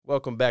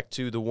Welcome back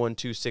to the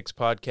 126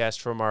 podcast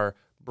from our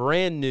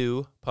brand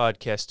new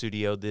podcast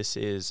studio. This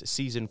is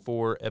season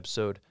 4,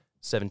 episode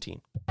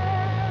 17.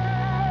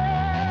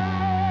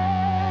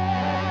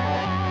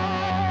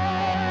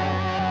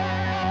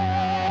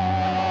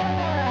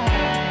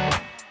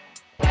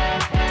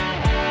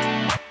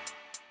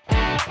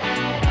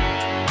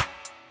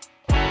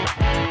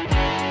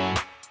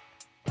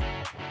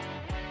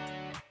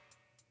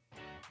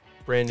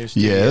 Brand new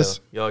studio. Yes.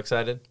 Y'all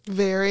excited?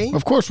 Very.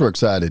 Of course we're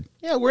excited.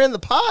 Yeah, we're in the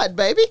pod,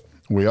 baby.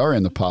 We are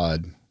in the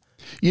pod.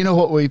 You know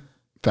what we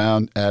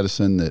found,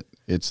 Addison, that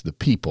it's the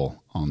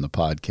people on the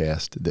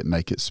podcast that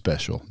make it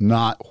special,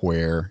 not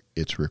where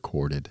it's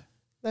recorded.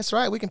 That's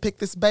right. We can pick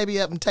this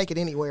baby up and take it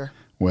anywhere.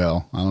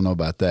 Well, I don't know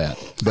about that,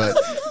 but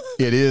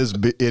it is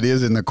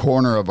in the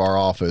corner of our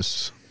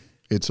office.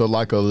 It's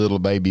like a little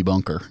baby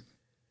bunker.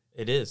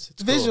 It is.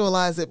 It's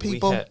Visualize cool. it,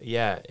 people.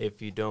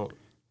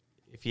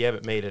 If you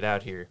haven't made it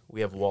out here, we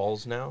have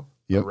walls now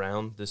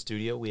around the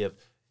studio. We have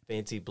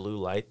fancy blue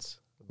lights.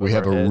 We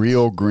have a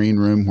real green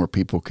room where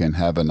people can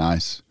have a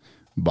nice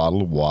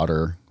bottle of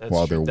water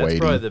while they're waiting. That's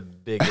probably the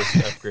biggest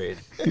upgrade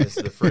is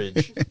the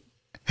fridge.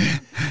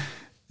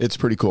 It's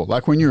pretty cool.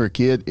 Like when you were a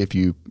kid, if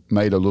you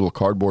made a little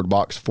cardboard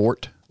box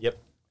fort. Yep.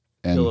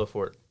 And pillow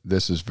fort.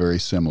 This is very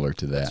similar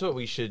to that. That's what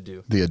we should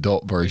do. The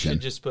adult version. We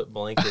should just put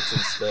blankets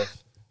and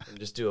stuff and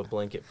just do a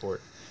blanket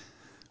fort.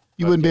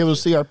 You wouldn't be able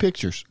to see our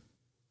pictures.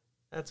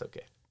 That's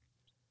okay.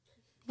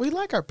 We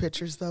like our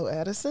pictures, though,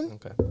 Addison.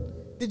 Okay.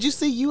 Did you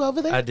see you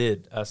over there? I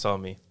did. I saw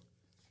me.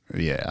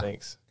 Yeah.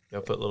 Thanks.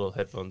 Y'all put little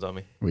headphones on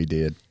me. We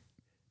did.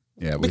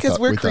 Yeah. Because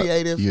we're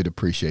creative. You'd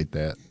appreciate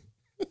that.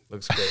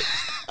 Looks great.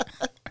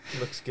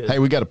 Looks good. Hey,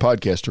 we got a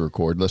podcast to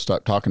record. Let's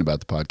start talking about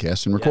the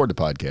podcast and record the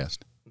podcast.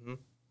 Mm-hmm.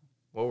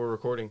 What we're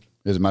recording.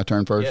 Is it my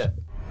turn first? Yeah.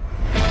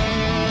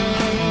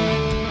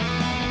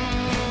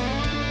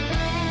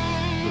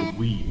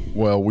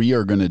 Well, we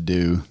are going to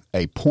do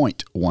a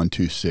point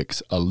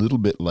 126 a little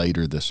bit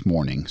later this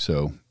morning.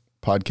 So,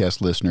 podcast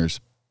listeners,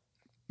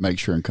 make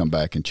sure and come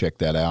back and check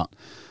that out.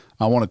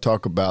 I want to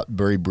talk about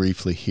very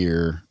briefly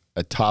here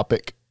a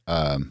topic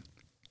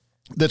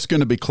that's going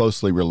to be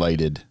closely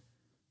related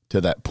to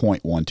that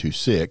point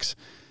 126.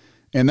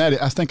 And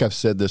that, I think I've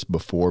said this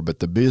before, but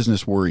the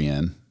business we're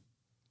in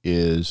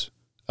is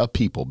a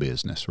people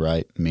business,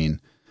 right? I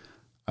mean,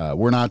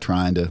 we're not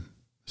trying to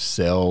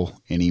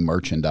sell any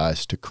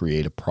merchandise to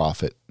create a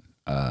profit.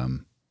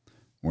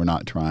 We're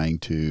not trying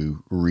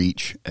to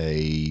reach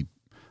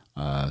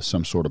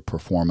some sort of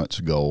performance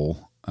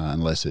goal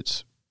unless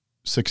it's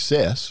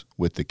success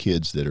with the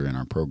kids that are in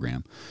our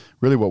program.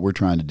 Really what we're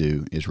trying to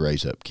do is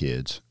raise up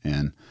kids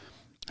and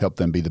help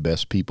them be the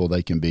best people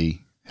they can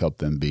be, help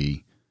them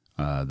be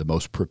the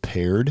most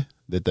prepared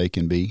that they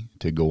can be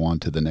to go on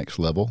to the next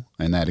level.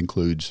 And that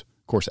includes,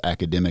 of course,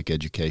 academic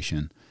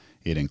education.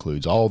 It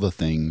includes all the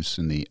things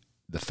and the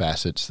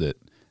facets that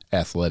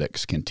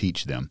athletics can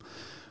teach them.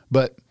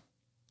 But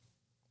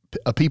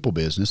a people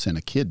business and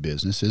a kid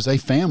business is a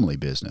family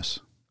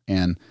business.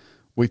 And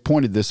we've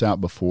pointed this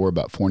out before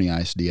about Forney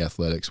ISD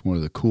athletics. One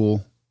of the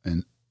cool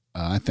and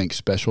I think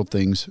special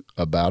things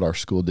about our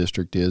school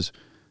district is,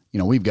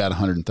 we've got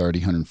 130,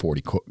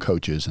 140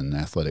 coaches and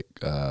athletic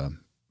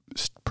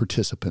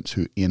participants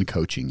who in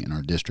coaching in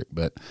our district.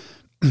 But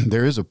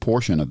there is a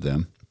portion of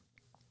them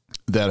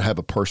that have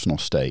a personal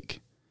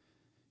stake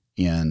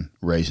in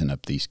raising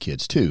up these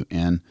kids too.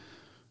 And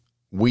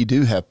we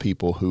do have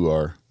people who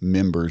are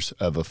members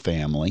of a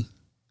family.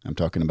 I'm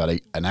talking about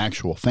an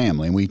actual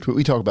family. And we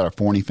talk about our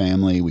Forney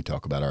family. We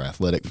talk about our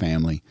athletic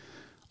family.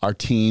 Our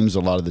teams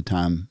a lot of the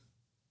time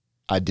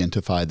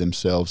identify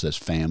themselves as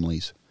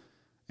families.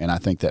 And I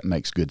think that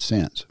makes good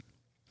sense.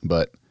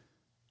 But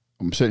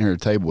I'm sitting here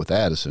at a table with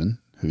Addison,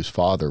 whose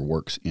father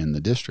works in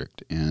the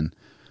district. And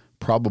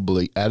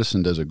probably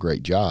Addison does a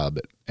great job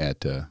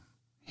at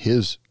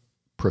his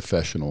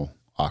professional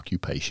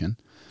occupation.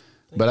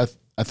 But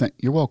I think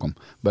you're welcome.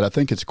 But I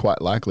think it's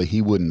quite likely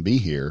he wouldn't be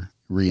here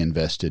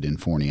reinvested in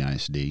Forney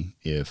ISD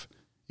if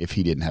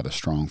he didn't have a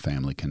strong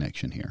family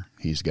connection here.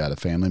 He's got a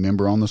family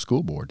member on the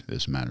school board,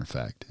 as a matter of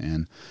fact.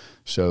 And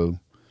so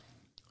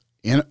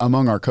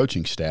among our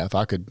coaching staff,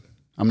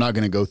 I'm not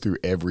going to go through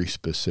every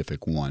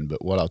specific one,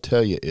 but what I'll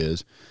tell you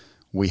is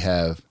we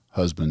have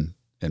husband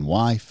and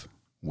wife,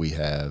 we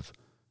have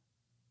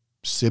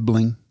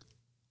sibling,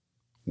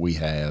 we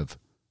have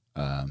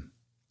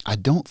I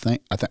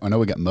know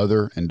we got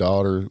mother and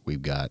daughter.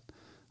 We've got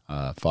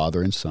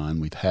father and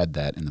son. We've had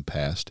that in the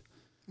past.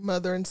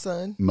 Mother and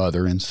son.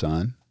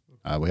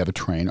 We have a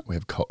trainer.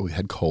 We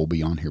had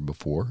Colby on here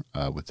before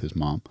with his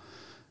mom.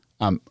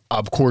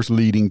 Of course,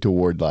 leading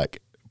toward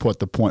like what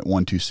the point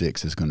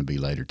 126 is going to be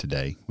later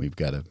today. We've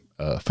got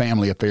a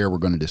family affair we're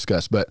going to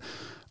discuss, but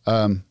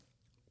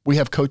we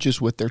have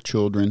coaches with their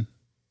children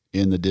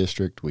in the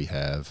district. We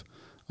have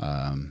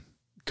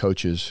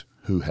coaches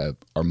who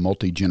are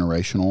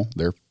multi-generational.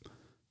 Their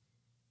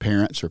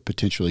parents or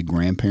potentially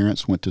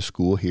grandparents went to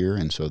school here,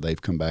 and so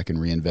they've come back and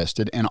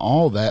reinvested. And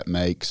all that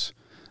makes,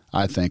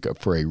 I think,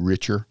 for a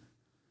richer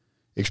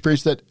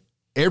experience that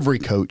every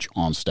coach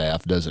on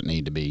staff doesn't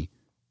need to be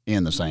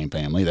in the same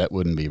family. That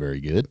wouldn't be very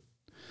good.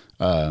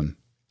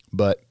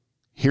 But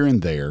here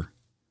and there,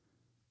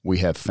 we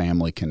have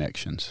family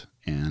connections.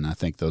 And I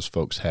think those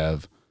folks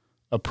have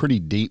a pretty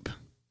deep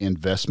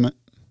investment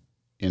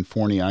in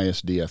Forney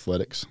ISD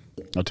athletics.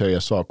 I'll tell you, I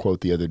saw a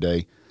quote the other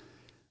day.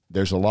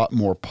 There's a lot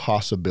more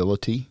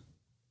possibility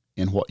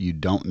in what you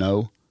don't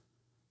know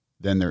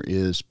than there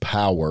is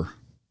power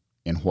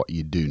in what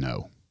you do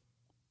know.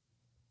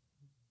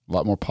 A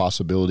lot more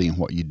possibility in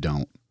what you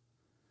don't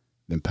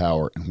than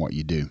power in what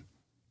you do.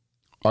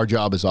 Our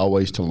job is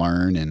always to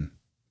learn and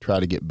try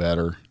to get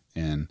better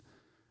and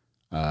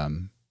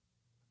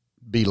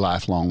be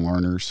lifelong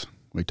learners.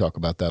 We talk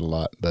about that a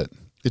lot, but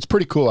it's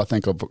pretty cool, I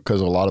think,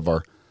 because a lot of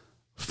our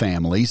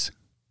families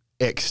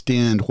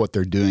extend what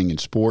they're doing in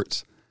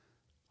sports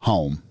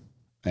home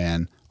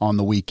and on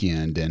the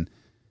weekend, and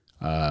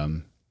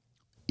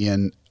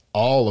in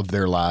all of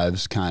their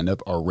lives kind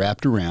of are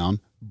wrapped around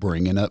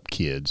bringing up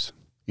kids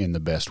in the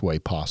best way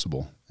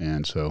possible.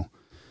 And so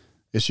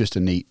it's just a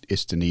neat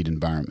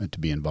environment to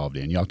be involved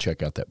in. Y'all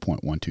check out that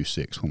point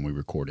 126 when we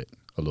record it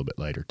a little bit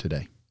later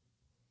today.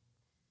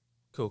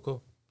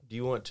 Cool. Do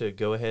you want to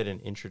go ahead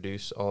and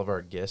introduce all of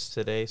our guests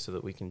today so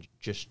that we can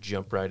just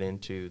jump right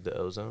into the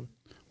Ozone?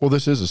 Well,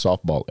 this is a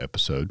softball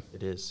episode.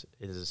 It is.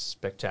 It is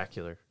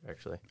spectacular,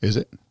 actually. Is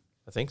it?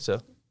 I think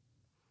so.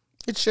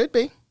 It should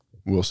be.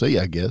 We'll see,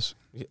 I guess.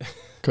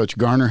 Coach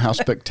Garner, how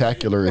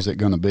spectacular is it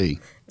going to be?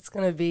 It's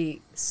going to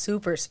be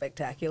super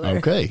spectacular.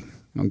 Okay.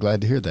 I'm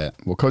glad to hear that.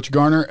 Well, Coach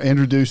Garner,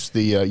 introduce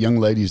the young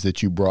ladies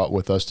that you brought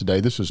with us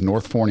today. This is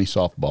North Forney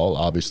softball.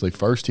 Obviously,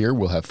 first here,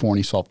 we'll have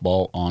Forney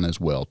softball on as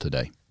well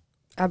today.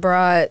 I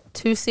brought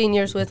 2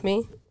 seniors with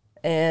me,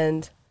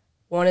 and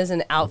one is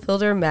an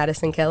outfielder,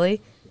 Madison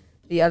Kelly.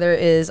 The other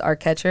is our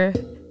catcher,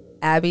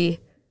 Abby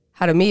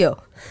Jaramillo.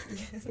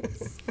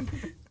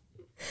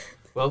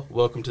 Well,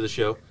 welcome to the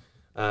show.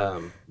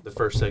 The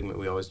first segment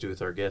we always do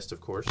with our guest,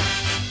 of course.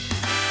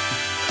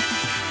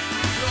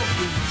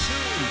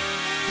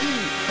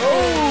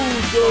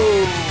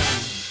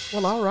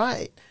 Well, all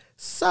right.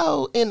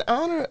 So, in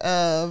honor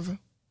of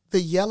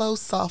the yellow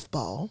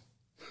softball,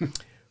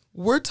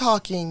 we're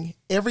talking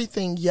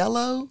everything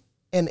yellow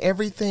and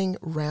everything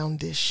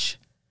roundish.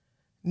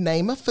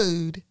 Name a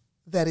food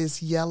that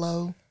is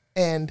yellow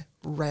and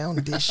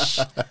roundish.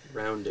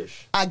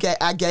 Roundish. I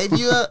gave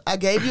you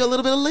a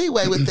little bit of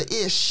leeway with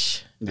the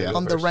ish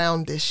on the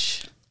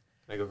roundish.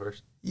 Can I go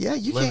first? Yeah,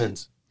 you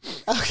Lemons. can.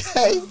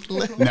 Okay.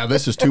 Now,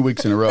 this is 2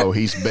 weeks in a row.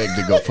 He's begged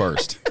to go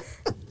first.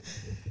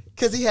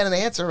 Because he had an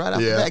answer right off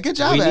the bat. Good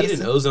job, We need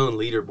Addison. an Ozone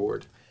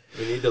leaderboard.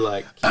 We need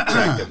to keep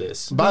track of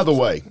this. By the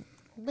way,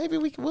 Maybe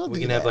we can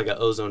We can have an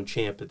Ozone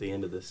champ at the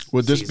end of this.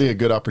 would this season. be a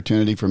good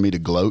opportunity for me to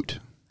gloat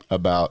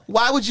about?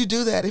 Why would you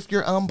do that if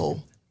you're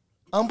humble?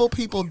 Humble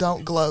people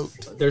don't gloat.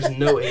 There's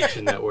no H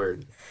in that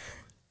word.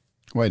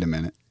 Wait a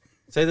minute.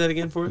 Say that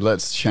again for us.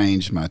 Let's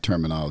change my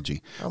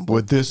terminology.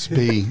 Would this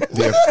be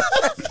the?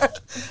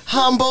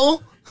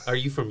 Humble? Are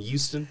you from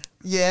Houston?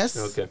 Yes.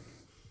 Okay.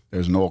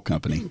 There's an oil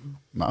company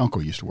my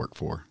uncle used to work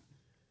for.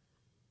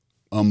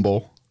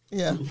 Humble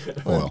Yeah.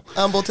 Oil.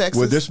 Humble, Texas.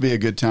 Would this be a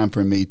good time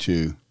for me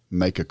to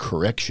make a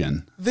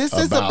correction? This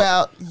is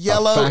about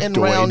yellow and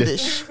factoid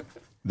roundish.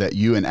 that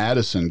you and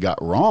Addison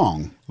got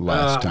wrong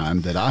last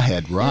time that I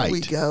had right. Here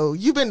we go.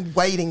 You've been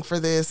waiting for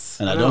this.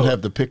 And I No. don't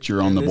have the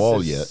picture on the This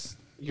wall is- yet.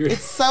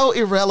 It's so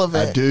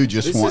irrelevant. I do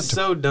just This want is to.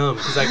 so dumb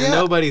because Yeah.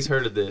 nobody's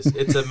heard of this.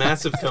 It's a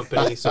massive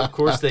company, so of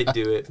course they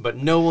do it, but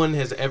no one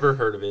has ever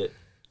heard of it.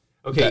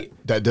 Okay,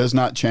 That does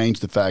not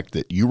change the fact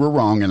that you were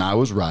wrong and I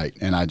was right,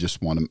 and I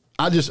just want to.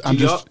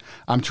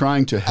 I'm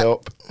trying to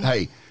help.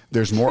 Hey,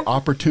 there's more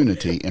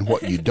opportunity in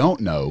what you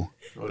don't know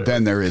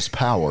than there is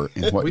power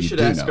in what we you should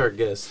do ask know. our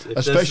guests. If this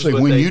is Especially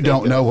what when they you think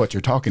don't of. know what you're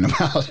talking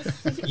about.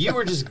 You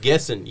were just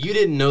guessing. You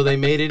didn't know they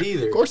made it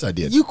either. Of course I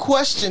did. You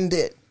questioned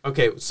it.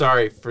 Okay,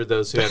 sorry for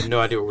those who have no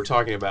idea what we're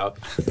talking about.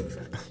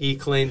 He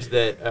claimed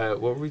that,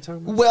 what were we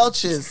talking about?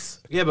 Welch's.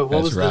 Yeah, but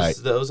what That's Um, was right. this,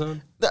 the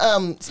Ozone?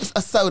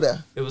 A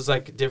soda. It was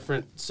like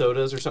different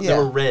sodas or something. Yeah.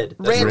 They were red.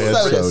 That's Red what it was,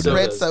 sodas. soda.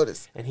 Red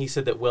sodas. And he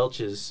said that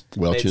Welch's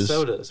Welch's, made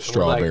sodas. And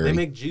we're like, strawberry. they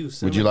make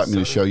juice. Would you like me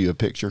to show you a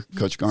picture,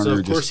 Coach Garner? So, or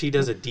of course, just- he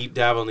does a deep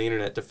dive on the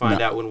internet to find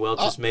No. out when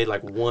Welch's made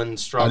like one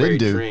strawberry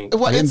do. drink.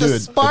 Well, I didn't it's do a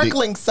it.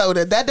 sparkling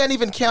soda. That doesn't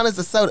even count as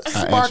a soda. I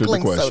answered the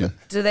Sparkling question. soda.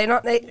 Do they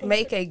not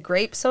make a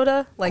grape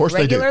soda Of course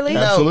regularly? they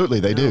do. Absolutely,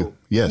 they do.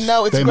 Yes.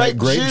 No, it's they grape make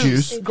grape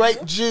juice.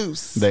 Grape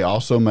juice. They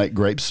also make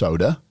grape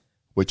soda,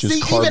 which is See,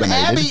 carbonated. even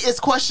Abby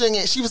is questioning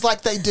it. She was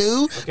like, they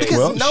do? Because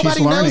Well, nobody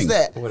she's knows learning.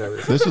 that. Whatever.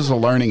 This is a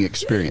learning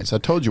experience. I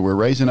told you we're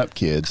raising up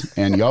kids,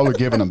 and y'all are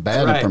giving them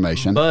bad Right,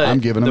 information. but I'm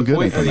giving them the good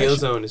point of the information.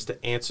 Ozone is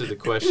to answer the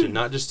question,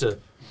 not just to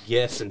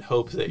guess and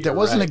hope that you're That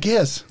wasn't right. a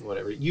guess.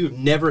 Whatever. You've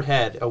never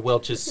had a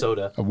Welch's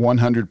soda.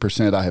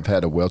 100% I have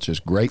had a Welch's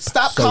grape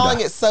Stop soda. calling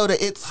it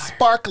soda. It's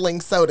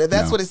sparkling soda.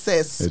 That's No, what it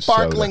says. it's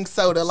Sparkling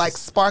soda, like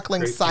sparkling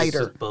Grape juice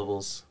cider. with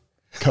bubbles.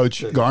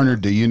 Coach Garner,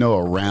 do you know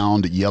a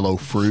round yellow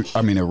fruit?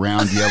 I mean, a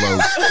round yellow.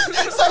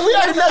 So we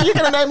already know you're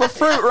going to name a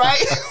fruit,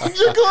 right?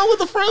 You're going with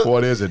the fruit.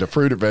 What is it? A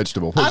fruit or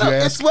vegetable? What'd you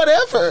ask? It's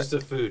whatever. It's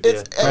a food.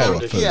 It's yeah. a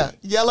food. yeah,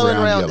 yellow and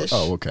Round roundish.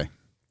 yellow. Oh, okay.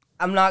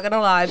 I'm not gonna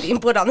lie, being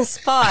put on the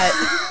spot.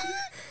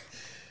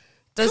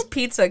 Does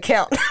pizza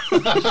count?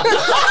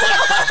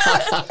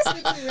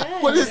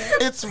 What is?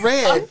 It's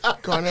red,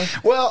 Garner.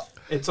 Well,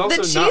 It's also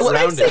The cheese not makes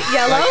rounded. it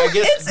yellow. I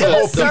guess It's in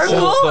a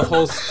circle. The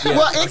whole yeah,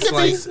 Well, it a could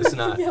be- slice is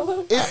not.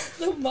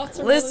 The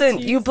mozzarella Listen,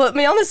 cheese. you put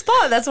me on the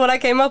spot. That's what I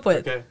came up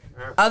with. Okay.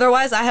 All right.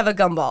 Otherwise, I have a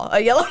gumball, a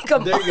yellow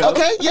gumball. There you go.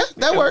 Okay, yeah,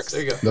 that works.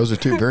 There you go. those are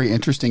two very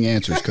interesting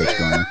answers, Coach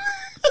Garner.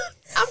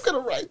 I'm gonna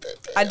write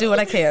that down. I do what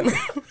I can.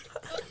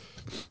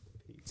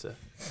 Pizza.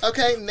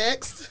 Okay,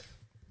 next.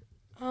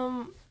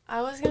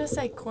 I was gonna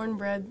say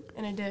cornbread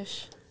in a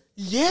dish.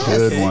 Yes,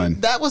 Good one.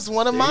 that was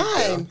one of There you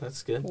go. mine.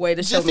 That's good. Way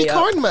to show Jiffy me up.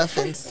 corn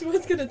muffins. I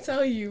was gonna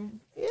tell you,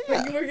 but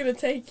Yeah. you were gonna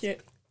take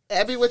it.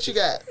 Abby, what you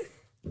got?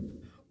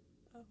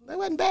 That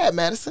wasn't bad,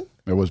 Madison.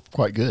 It was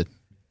quite good.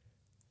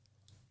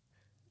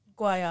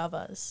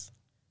 Guayabas.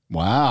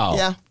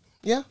 Wow.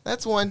 Yeah,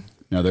 that's one.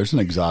 Now, there's an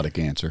exotic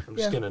answer. I'm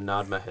just Yeah. gonna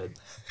nod my head.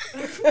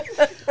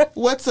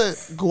 What's a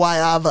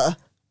guayaba?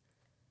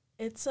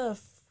 It's a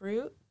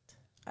fruit,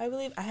 I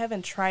believe. I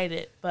haven't tried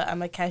it, but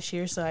I'm a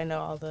cashier, so I know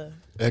all the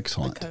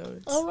Excellent.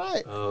 codes. All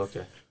right. Oh,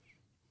 okay.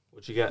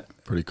 What you got?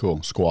 Pretty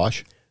cool.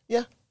 Squash.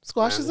 Yeah,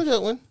 squash is a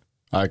good one.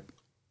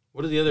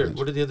 What are the other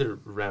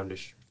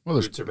roundish Well,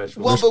 there's- fruits or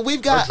vegetables? Well, but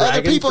we've got Are other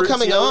dragon people fruits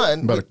coming yellow?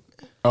 on. But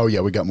oh yeah,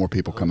 we got more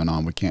people coming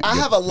on. We can't. I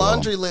get have a them all.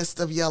 laundry list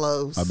of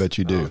yellows. I bet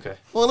you Oh, do. okay.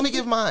 Well, let me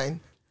give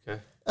mine.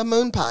 Okay. A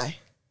moon pie.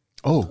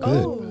 Oh,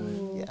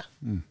 good.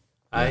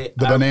 Yeah.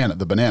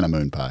 The banana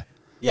moon pie,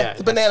 Yeah,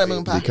 the banana that's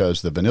moon pie.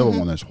 because the vanilla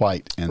one is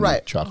white and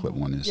Right. the chocolate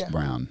one is Yeah.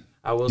 brown.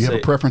 I will You say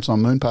have a preference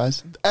on moon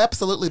pies?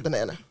 Absolutely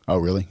banana. Oh,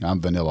 really?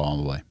 I'm vanilla all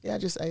the way. Yeah, I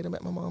just ate them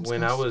at my mom's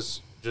when house. I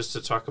was just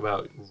to talk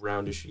about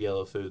roundish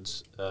yellow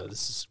foods,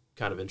 this is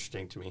kind of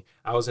interesting to me.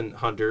 I was in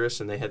Honduras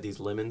and they had these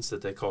lemons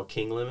that they call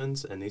king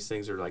lemons, and these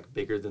things are like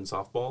bigger than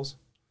softballs,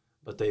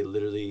 but they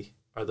literally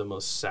are the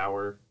most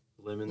sour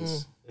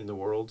lemons in the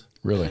world.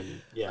 Really?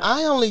 And, yeah.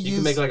 I only You use.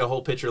 can make like a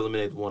whole pitcher of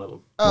lemonade with one of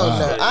them. Oh Wow.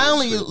 no! Yeah, I it's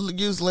only good.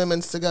 use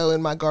lemons to go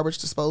in my garbage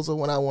disposal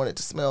when I want it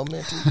to smell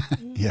minty.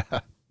 Yeah.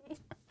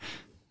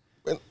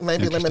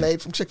 Maybe Interesting.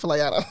 lemonade from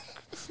Chick-fil-A. I don't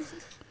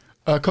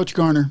know. Coach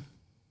Garner,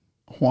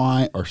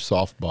 why are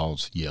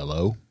softballs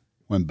yellow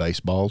when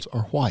baseballs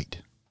are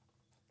white?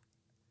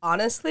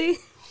 Honestly,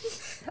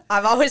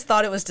 I've always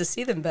thought it was to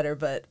see them better,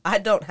 but I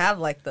don't have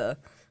the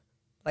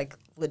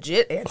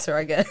legit answer,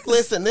 I guess.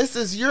 Listen, this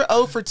is you're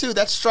 0 for 2.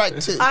 That's strike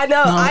 2. I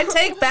know. I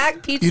take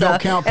back pizza. You don't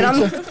count and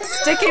I'm pizza?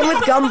 sticking with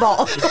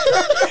gumball.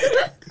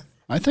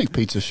 I think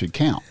pizza should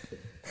count.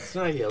 It's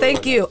not yellow.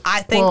 Thank you.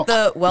 I think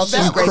the Welch's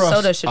some grape crust,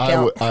 soda should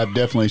count. I've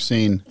definitely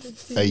seen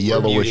a We're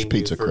yellowish muting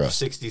pizza you for crust.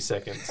 60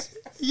 seconds.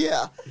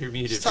 Yeah. You're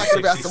muted Just for talking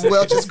about 60 some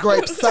Welch's seconds.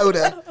 grape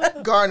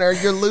soda. Garner,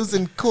 you're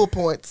losing cool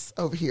points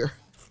over here.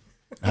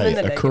 Hey, in the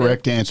a negative.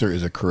 correct answer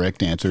is a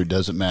correct answer. It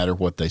doesn't matter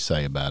what they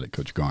say about it,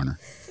 Coach Garner.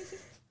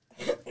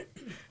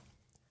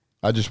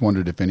 I just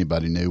wondered if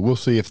anybody knew. We'll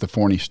see if the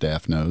Forney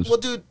staff knows. Well,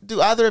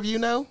 do either of you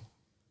know?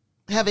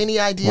 Have any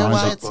idea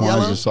why it's Why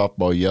yellow? is a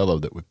softball yellow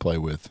that we play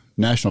with?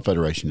 National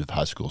Federation of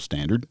High School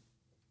Standard.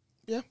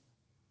 Yeah.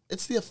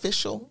 It's the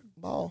official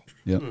ball.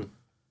 Yep.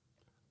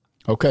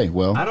 Okay,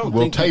 well, I don't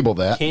we'll think table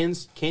that.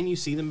 Can you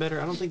see them better?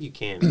 I don't think you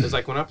can, because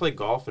like when I play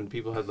golf and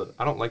people have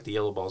I don't like the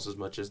yellow balls as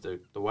much as the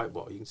white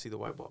ball. You can see the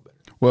white ball better.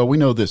 Well, we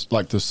know this.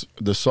 Like this,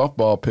 the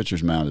softball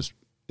pitcher's mound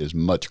is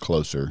much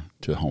closer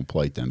to home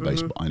plate than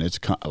baseball, and it's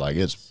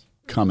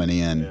coming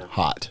in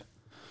hot.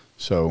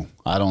 So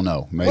I don't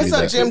know. Maybe What's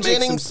up, that- Jim It makes some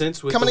Jennings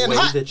sense with coming the in way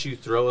hot. that you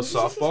throw a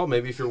softball.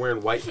 Maybe if you're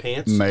wearing white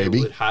pants, Maybe.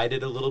 it would hide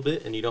it a little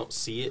bit, and you don't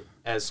see it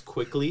as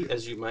quickly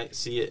as you might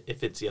see it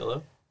if it's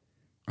yellow.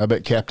 I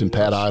bet Captain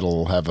Pat Idle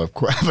will have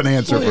an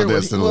answer for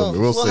this in a little bit.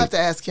 We'll see. have to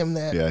ask him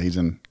that. Yeah, he's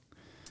in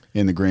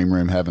the green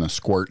room having a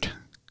squirt.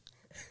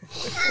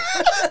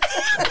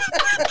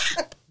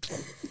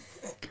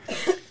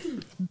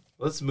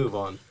 Let's move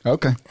on.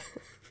 Okay.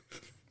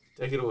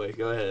 Take it away.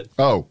 Go ahead.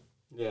 Oh,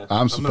 Yeah,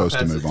 I'm gonna supposed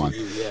to pass move it on.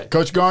 you. Yeah,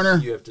 Coach Garner.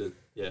 you have to.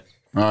 Yeah.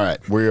 All right,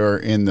 we are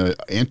in the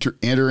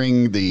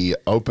entering the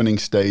opening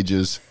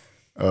stages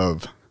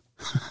of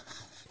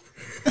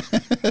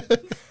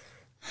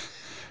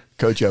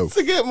Coach O. It's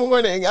a good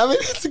morning. I mean,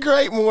 it's a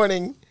great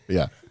morning.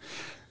 Yeah,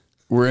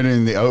 we're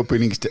entering the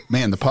opening.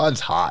 Man, the pod's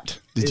hot.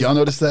 Did y'all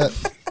notice that?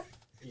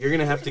 You're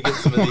gonna have to get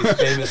some of these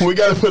famous. We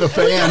got to put a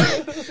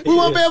fan. We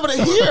won't be able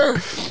to hear.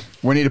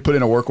 We need to put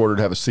in a work order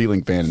to have a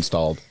ceiling fan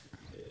installed.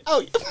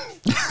 Oh,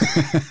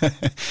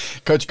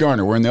 Coach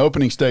Garner, we're in the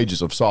opening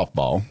stages of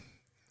softball,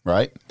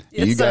 right?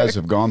 Yes, You guys sir.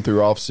 have gone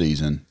through off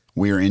season.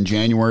 We are in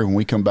January. When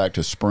we come back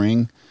to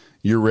spring,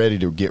 you're ready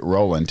to get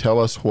rolling. Tell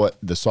us what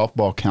the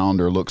softball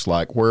calendar looks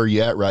like. Where are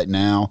you at right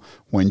now?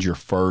 When's your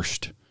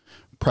first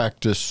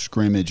practice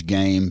scrimmage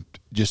game?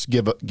 Just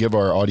give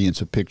our audience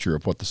a picture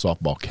of what the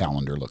softball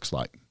calendar looks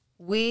like.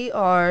 We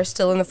are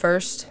still in the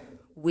first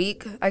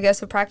week, I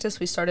guess, of practice.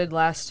 We started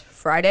last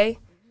Friday.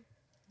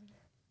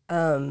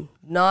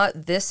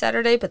 Not this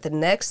Saturday, but the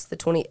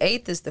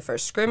 28th, is the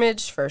first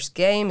scrimmage. First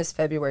game is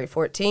February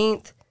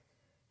 14th.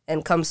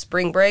 And come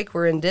spring break,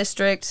 we're in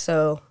district.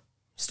 So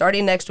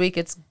starting next week,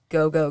 it's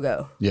go, go,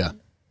 go. Yeah,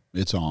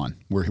 it's on.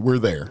 We're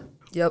there.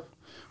 Yep.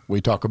 We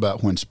talk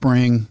about when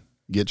spring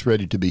gets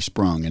ready to be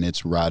sprung, and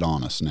it's right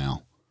on us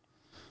now.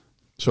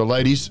 So,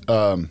 ladies,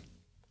 I'll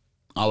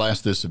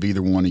ask this of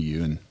either one of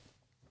you, and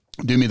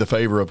do me the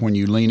favor of when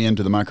you lean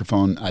into the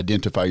microphone,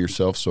 identify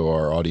yourself so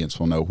our audience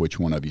will know which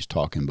one of you's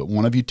talking. But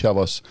one of you tell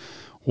us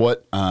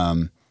what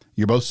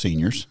you're both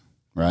seniors,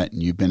 right?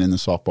 And you've been in the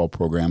softball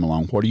program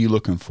along. What are you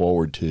looking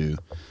forward to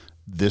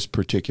this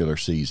particular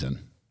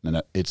season?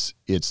 And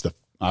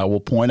I will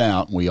point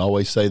out, we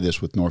always say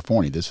this with North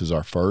Forney, this is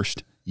our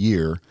first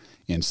year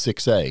in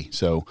 6A.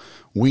 So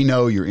we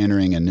know you're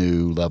entering a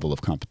new level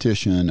of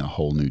competition, a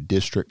whole new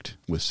district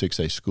with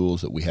 6A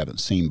schools that we haven't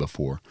seen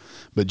before.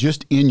 But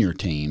just in your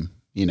team,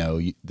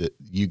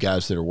 you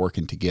guys that are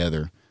working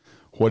together,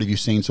 what have you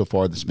seen so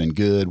far that's been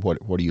good? What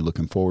are you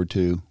looking forward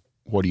to?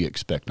 What do you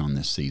expect on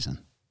this season?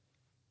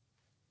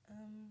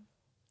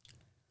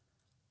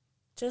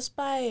 Just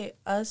by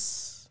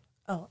us,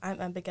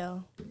 I'm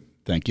Abigail.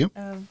 Thank you.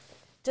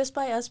 Just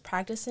by us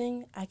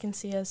practicing, I can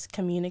see us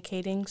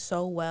communicating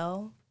so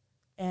well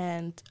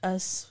and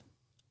us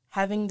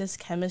having this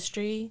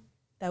chemistry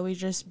that we're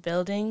just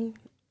building.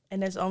 And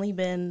there's only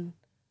been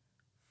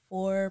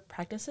 4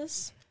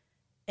 practices.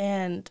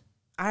 And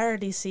I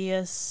already see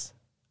us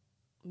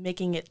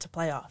making it to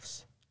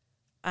playoffs.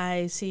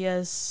 I see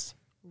us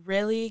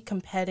really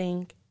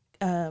competing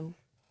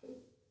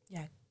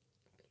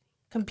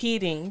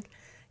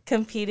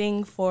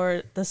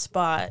for the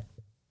spot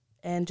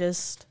and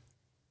just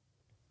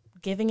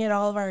giving it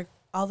all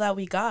that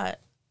we got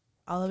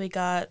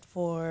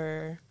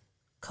for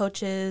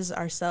coaches,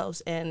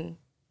 ourselves, and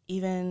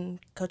even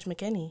Coach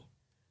McKinney.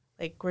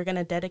 Like, we're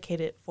gonna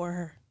dedicate it for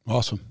her.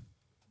 Awesome.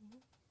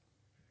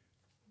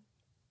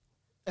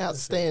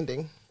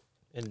 Outstanding.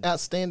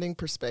 Outstanding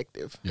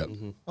perspective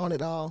on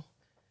it all.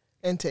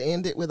 And to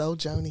end it with old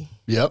Joni.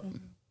 Yep.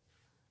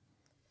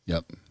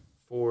 Yep.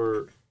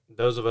 For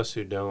those of us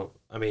who don't,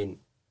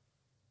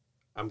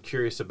 I'm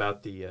curious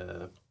about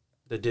the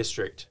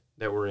district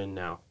that we're in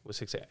now with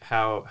 6A.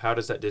 How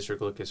does that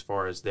district look as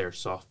far as their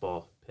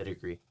softball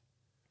pedigree?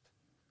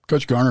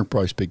 Coach Garner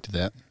probably speak to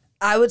that.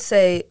 I would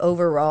say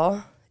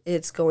overall,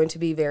 it's going to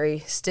be very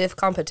stiff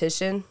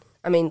competition.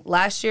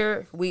 Last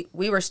year we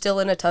were still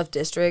in a tough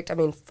district.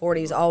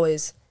 Forty's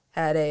always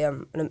had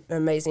an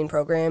amazing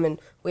program, and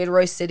we had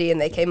Royce City,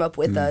 and they came up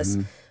with us.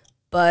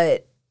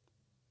 But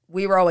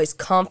we were always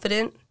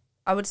confident,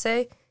 I would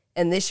say.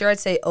 And this year, I'd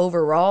say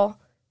overall,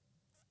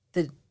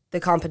 the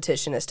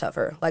competition is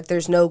tougher. Like,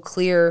 there's no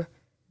clear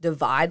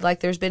divide like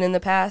there's been in the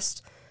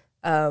past,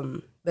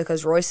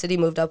 because Royce City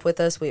moved up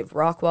with us. We have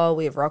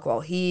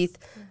Rockwall Heath,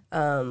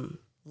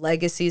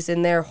 Legacy's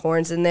in there,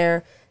 Horns in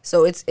there.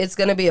 So it's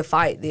going to be a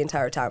fight the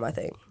entire time, I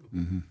think.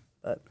 Mm-hmm.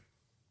 But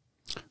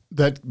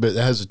that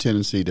has a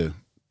tendency to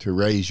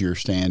raise your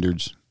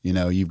standards.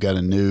 You've got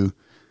a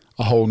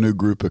whole new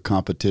group of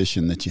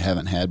competition that you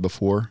haven't had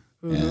before,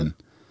 and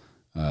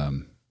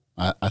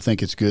I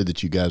think it's good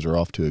that you guys are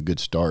off to a good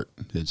start.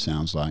 It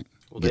sounds like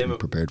getting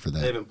prepared for that.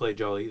 They haven't played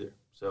y'all either,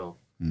 so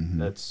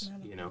that's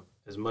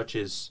as much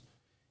as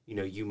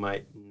you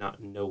might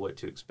not know what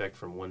to expect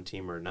from one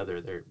team or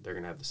another. They're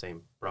going to have the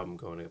same problem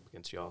going up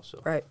against y'all.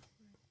 So right.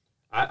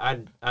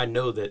 I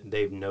know that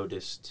they've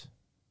noticed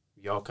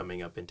y'all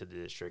coming up into the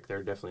district.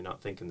 They're definitely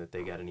not thinking that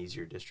they got an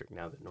easier district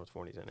now that North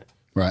Forney's in it.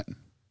 Right.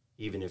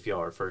 Even if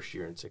y'all are first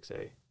year in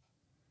 6A.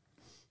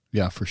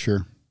 Yeah, for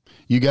sure.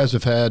 You guys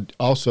have had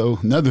also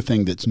another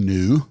thing that's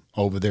new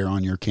over there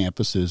on your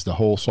campus is the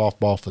whole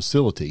softball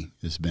facility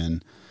has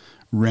been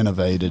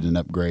renovated and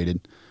upgraded.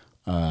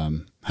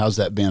 How's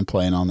that been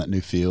playing on that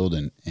new field,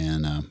 and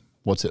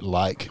what's it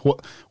like?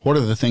 What are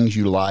the things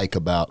you like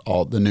about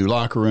all the new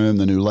locker room,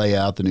 the new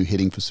layout, the new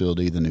hitting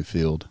facility, the new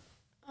field?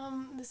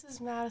 This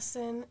is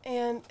Madison,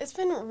 and it's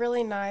been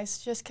really nice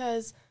just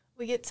because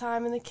we get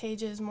time in the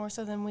cages more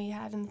so than we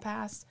had in the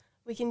past.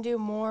 We can do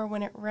more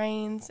when it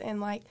rains,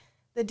 and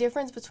the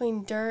difference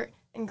between dirt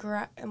and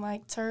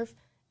turf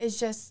is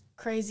just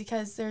crazy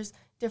because there's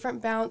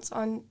different bounce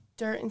on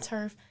dirt and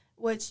turf,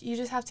 which you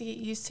just have to get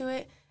used to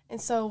it.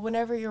 And so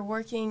whenever you're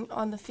working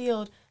on the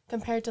field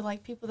compared to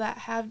people that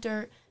have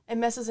dirt, it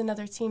messes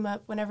another team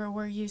up whenever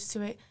we're used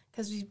to it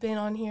because we've been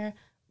on here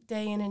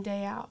day in and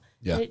day out.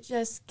 Yeah. And it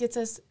just gets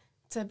us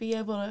to be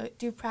able to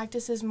do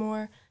practices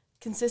more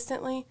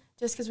consistently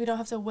just because we don't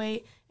have to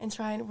wait and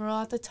try and roll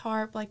out the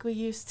tarp like we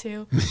used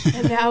to.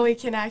 And now we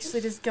can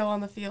actually just go on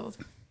the field.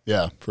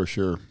 Yeah, for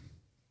sure. A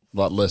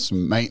lot less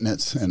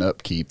maintenance and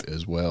upkeep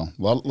as well.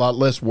 A lot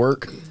less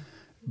work,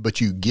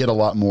 but you get a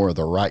lot more of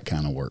the right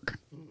kind of work,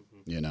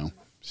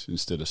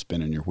 instead of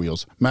spinning your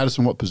wheels.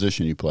 Madison, what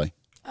position you play?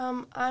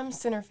 I'm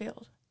center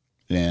field.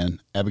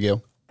 And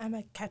Abigail? I'm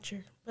a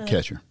catcher.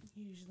 Catcher.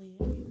 Usually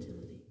a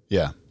utility.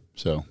 Yeah,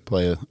 so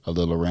play a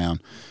little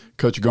around.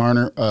 Coach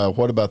Garner,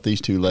 what about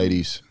these two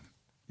ladies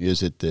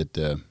is it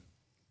that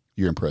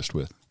you're impressed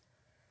with?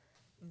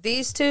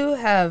 These two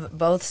have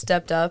both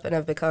stepped up and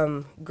have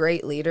become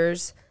great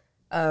leaders.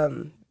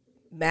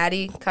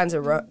 Maddie kind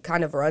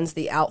of runs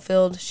the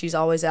outfield. She's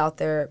always out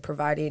there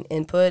providing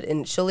input,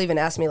 and she'll even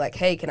ask me like,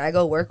 hey, can I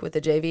go work with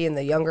the JV and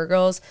the younger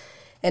girls?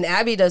 And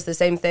Abby does the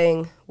same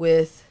thing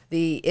with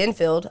the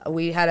infield.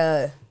 We had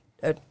a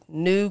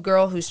new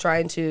girl who's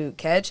trying to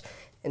catch,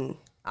 and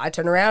I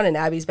turn around and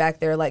Abby's back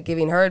there like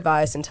giving her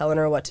advice and telling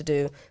her what to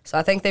do. So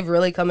I think they've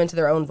really come into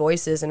their own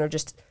voices and are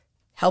just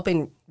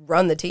helping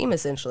run the team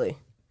essentially.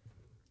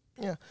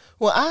 Yeah.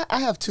 Well, I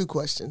have two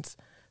questions.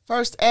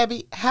 First,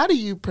 Abby, how do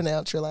you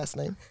pronounce your last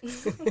name?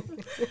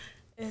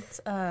 It's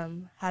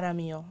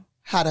Jaramillo.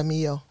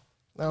 Jaramillo.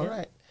 All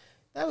right.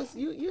 That was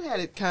you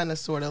had it kind of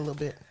sort of a little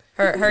bit.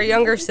 Her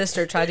younger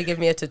sister tried to give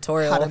me a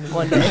tutorial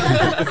one day.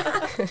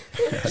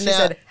 She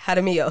said,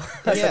 Jaramillo.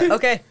 I said,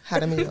 okay.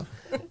 Jaramillo.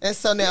 And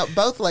so now,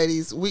 both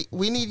ladies, we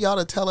need y'all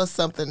to tell us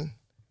something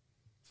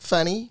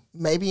funny,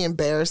 maybe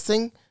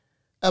embarrassing,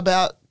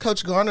 about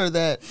Coach Garner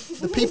that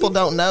the people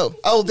don't know.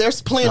 Oh,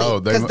 there's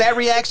plenty. Because that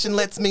reaction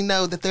lets me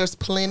know that there's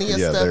plenty of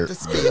stuff to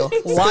spill.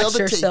 Watch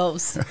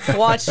yourselves.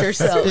 Watch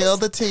yourselves. Spill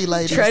the tea,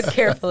 ladies. Tread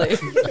carefully.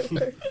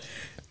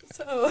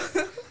 So,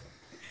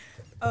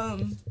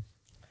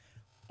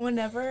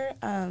 whenever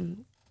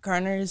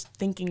Garner is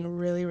thinking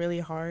really, really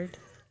hard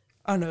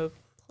on a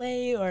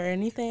play or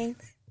anything,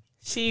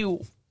 she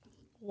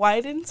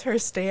widens her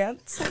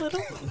stance a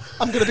little.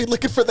 I'm going to be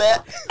looking for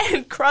that.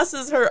 And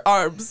crosses her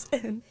arms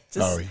and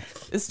just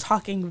is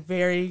talking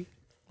very,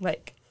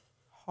 like,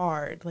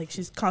 hard. Like,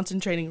 she's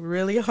concentrating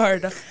really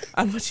hard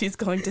on what she's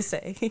going to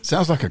say.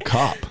 Sounds like a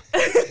cop.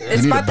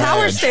 It's my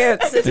power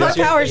stance. It's my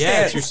power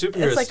stance. Yeah, it's your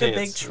superhero It's like stance. a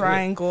big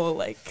triangle,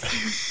 like...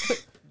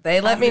 They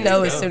let me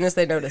know as soon as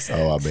they notice it.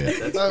 Oh, I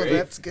bet.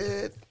 That's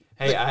good.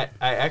 Hey, I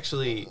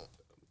actually,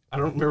 I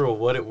don't remember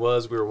what it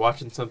was. We were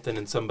watching something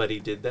and somebody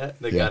did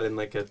that. They got in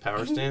like a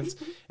power stance.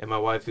 And my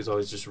wife, who's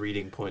always just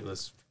reading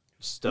pointless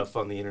stuff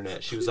on the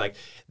internet, she was like,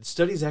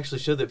 studies actually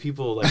show that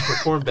people like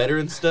perform better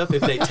and stuff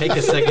if they take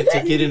a second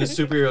to get in a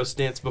superhero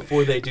stance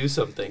before they do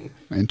something.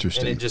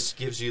 Interesting. And it just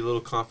gives you a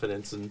little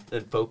confidence and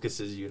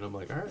focuses you. And I'm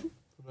like, all right, I'm going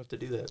to have to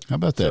do that. How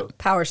about that?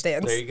 Power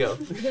stance. There you go.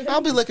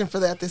 I'll be looking for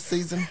that this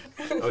season.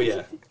 Oh,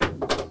 yeah.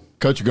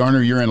 Coach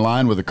Garner, you're in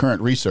line with the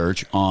current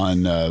research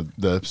on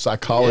the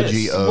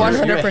psychology of...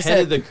 100%. You're ahead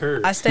of the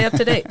curve. I stay up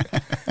to date.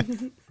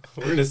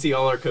 We're going to see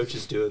all our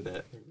coaches doing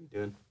that.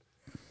 Doing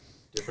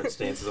different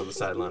stances on the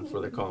sideline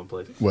before they're calling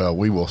plays. Well,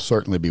 we will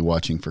certainly be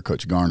watching for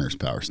Coach Garner's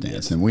power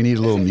stance, and we need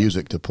a little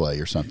music to play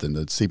or something.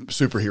 The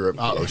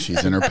superhero,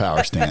 she's in her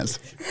power stance.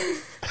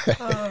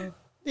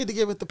 Need to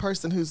get with the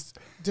person who's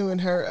doing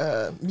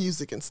her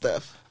music and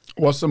stuff.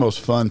 What's the most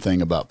fun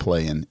thing about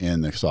playing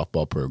in the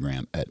softball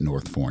program at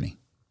North Forney?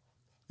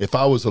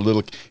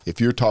 If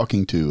you're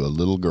talking to a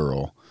little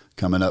girl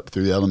coming up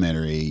through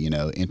elementary,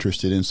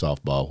 interested in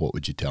softball, what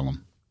would you tell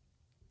them?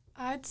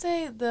 I'd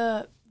say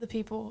the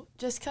people,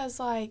 just because,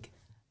 like,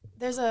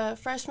 there's a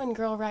freshman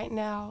girl right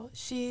now.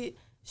 She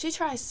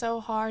tries so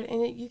hard,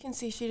 and you can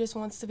see she just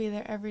wants to be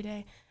there every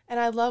day. And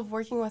I love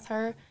working with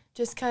her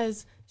just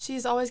because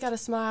she's always got a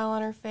smile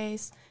on her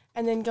face.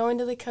 And then going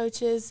to the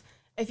coaches,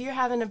 if you're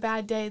having a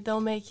bad day, they'll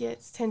make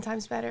it 10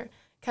 times better.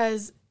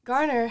 Because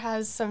Garner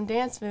has some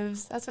dance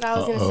moves. That's what I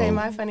was going to say.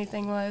 My funny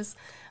thing was,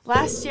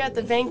 last year at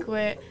the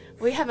banquet,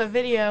 we have a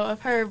video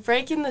of her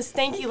breaking the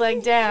stanky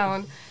leg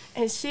down,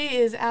 and she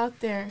is out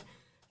there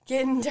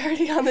getting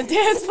dirty on the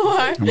dance floor.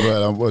 I'm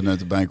glad I wasn't at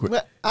the banquet.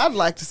 Well, I'd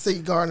like to see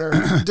Garner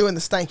doing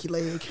the stanky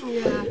leg.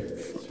 Yeah.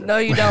 No,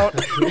 you don't.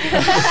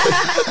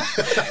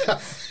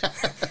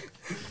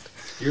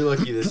 You're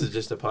lucky this is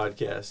just a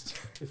podcast.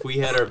 If we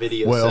had our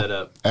video set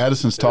up.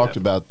 Addison's talked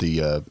about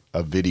the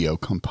a video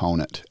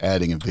component,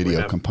 adding a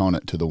video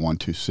component to the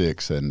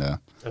 126, and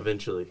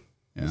Eventually,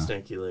 the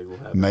stanky leg will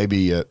happen.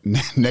 maybe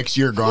next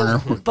year, Garner.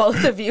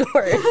 Both of you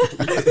are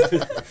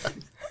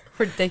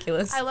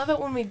ridiculous. I love it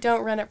when we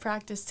don't run at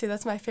practice, too.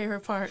 That's my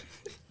favorite part.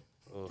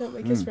 Don't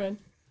make us run.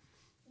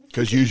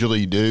 Because usually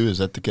you do. Is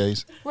that the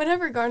case?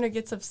 Whenever Garner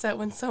gets upset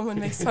when someone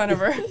makes fun of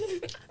her.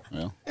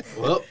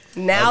 Well,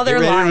 now get they're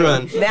ready to lying.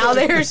 run. Now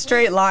they're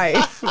straight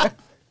lying.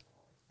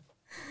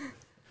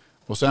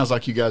 Well, sounds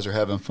like you guys are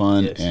having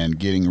fun Yes. and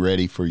getting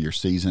ready for your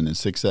season in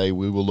 6A.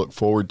 We will look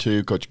forward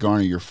to, Coach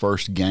Garner, your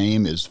first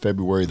game is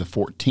February the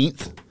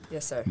 14th.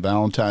 Yes, sir.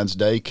 Valentine's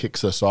Day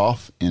kicks us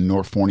off in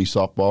North Forney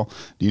softball.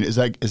 Is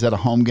that a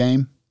home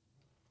game?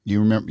 You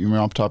remember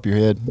off the top of your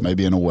head?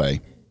 Maybe in a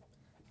way.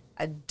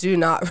 I do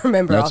not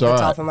remember That's off the all right.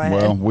 top of my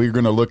Well, head. we're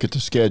going to look at the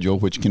schedule,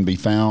 which can be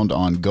found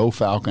on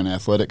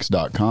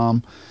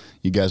GoFalconAthletics.com.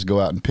 You guys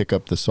go out and pick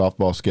up the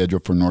softball schedule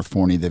for North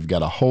Forney. They've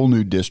got a whole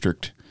new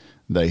district.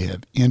 They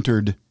have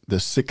entered the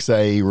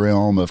 6A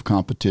realm of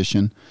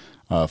competition.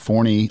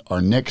 Forney,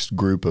 our next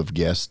group of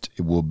guests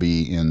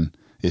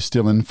is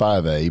still in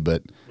 5A,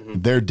 but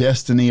their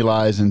destiny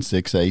lies in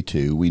 6A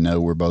too. We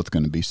know we're both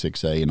going to be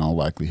 6A in all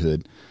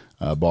likelihood,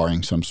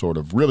 barring some sort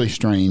of really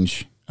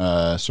strange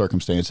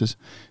circumstances,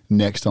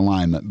 next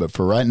alignment. But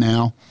for right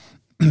now,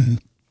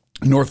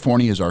 North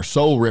Forney is our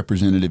sole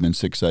representative in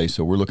 6A,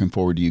 so we're looking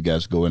forward to you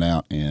guys going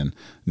out and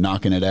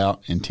knocking it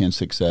out in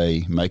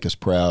 10-6A. Make us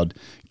proud.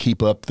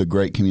 Keep up the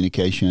great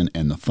communication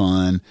and the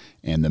fun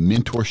and the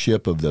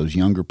mentorship of those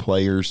younger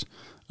players.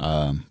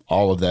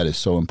 All of that is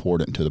so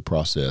important to the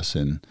process,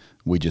 and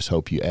we just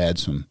hope you add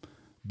some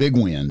big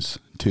wins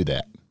to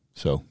that.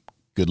 So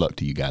good luck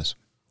to you guys.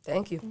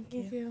 Thank you.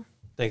 Thank you.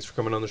 Thanks for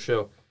coming on the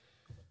show.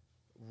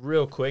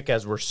 Real quick,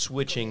 as we're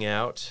switching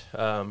out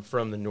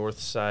from the north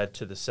side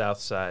to the south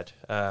side,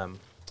 I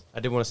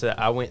did want to say that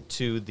I went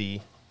to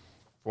the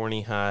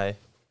Forney High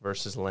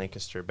versus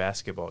Lancaster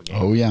basketball game.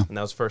 Oh, yeah. And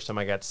that was the first time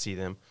I got to see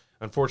them.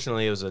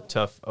 Unfortunately, it was a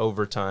tough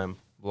overtime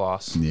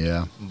loss.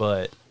 Yeah.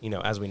 But,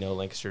 as we know,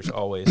 Lancaster's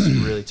always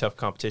really tough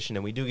competition,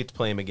 and we do get to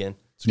play them again.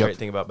 It's a great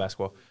thing about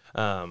basketball.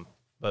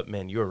 But,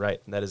 man, you were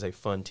right. That is a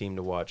fun team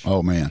to watch.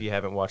 Oh, man. If you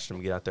haven't watched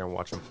them, get out there and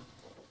watch them.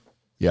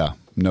 Yeah,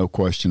 no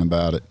question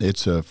about it.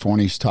 It's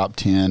Forney's top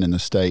 10 in the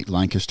state.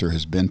 Lancaster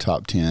has been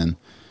top 10.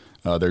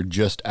 They're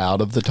just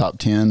out of the top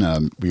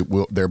 10.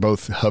 They're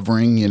both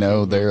hovering.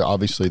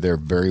 They're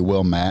very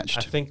well matched.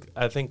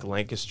 I think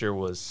Lancaster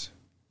was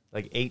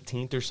like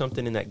 18th or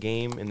something in that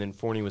game, and then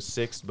Forney was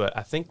 6th. But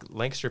I think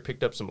Lancaster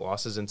picked up some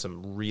losses in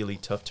some really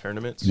tough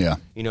tournaments. Yeah.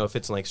 If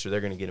it's Lancaster,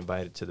 they're going to get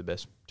invited to the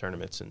best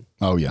tournaments.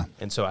 Oh, yeah.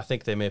 And so I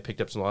think they may have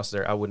picked up some losses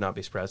there. I would not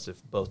be surprised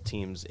if both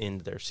teams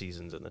end their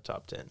seasons in the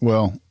top 10.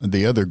 Well,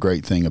 the other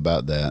great thing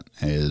about that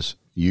is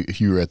if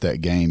you were at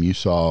that game, you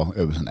saw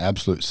it was an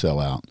absolute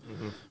sellout.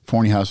 Mm-hmm.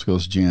 Forney High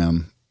School's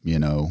gym,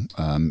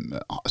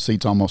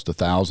 seats almost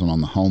 1,000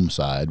 on the home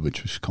side,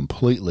 which was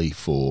completely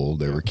full.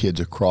 There were kids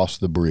across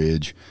the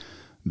bridge.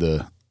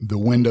 The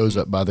windows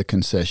up by the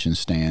concession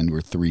stand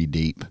were 3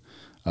 deep.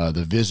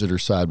 The visitor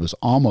side was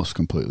almost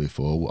completely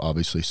full,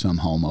 obviously some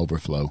home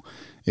overflow.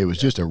 It was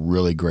just a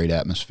really great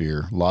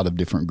atmosphere. A lot of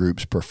different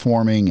groups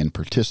performing and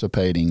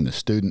participating. The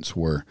students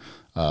were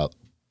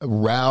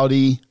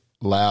rowdy,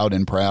 loud,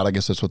 and proud. I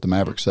guess that's what the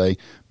Mavericks say.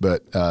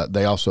 But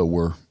they also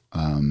were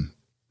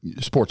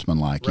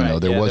sportsmanlike.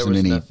 Right. There wasn't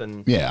any.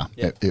 Nothing,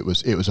 It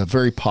was a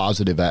very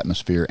positive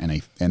atmosphere,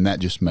 and that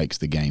just makes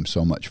the game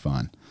so much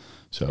fun.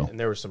 So and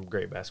there were some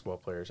great basketball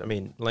players. I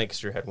mean,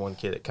 Lancaster had one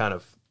kid that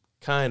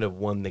kind of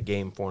won the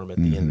game for him at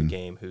the end of the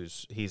game.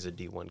 He's a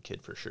D1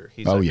 kid for sure.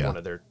 He's one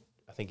of their.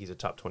 I think he's a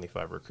top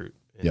 25 recruit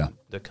in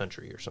the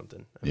country or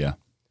something. It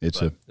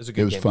was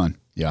game. fun.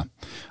 Yeah,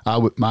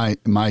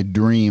 my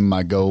dream,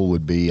 my goal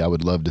would be I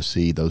would love to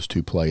see those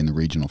two play in the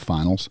regional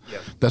finals.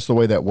 Yep. That's the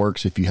way that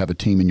works. If you have a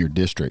team in your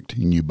district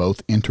and you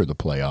both enter the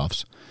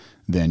playoffs,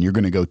 then you're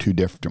going to go two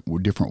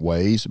different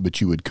ways,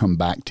 but you would come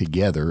back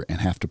together and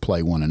have to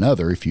play one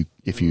another if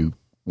you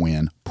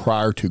win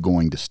prior to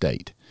going to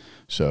state.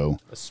 So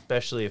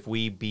especially if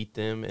we beat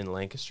them in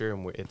Lancaster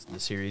and the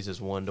series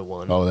is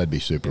 1-1. Oh, that'd be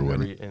super,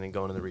 wouldn't it? And then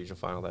going to the regional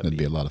final, that'd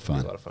be a lot of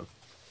fun.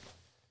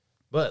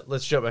 But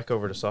let's jump back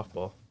over to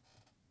softball.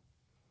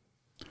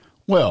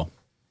 Well,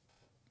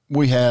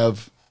 we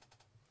have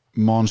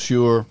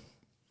Monsieur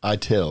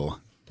Itel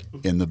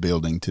in the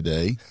building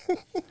today.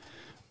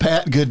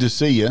 Pat, good to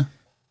see you.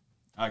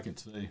 I can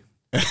see.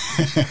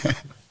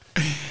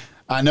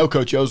 I know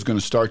Coach O's going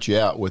to start you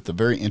out with a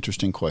very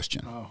interesting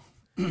question. Oh.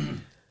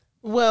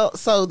 Well,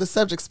 so the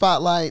subject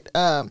spotlight,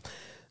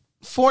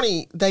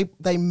 Forney,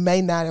 they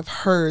may not have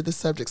heard the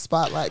subject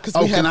spotlight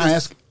because we have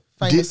this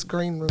famous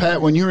green room. Pat,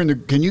 when you're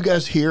can you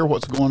guys hear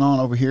what's going on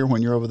over here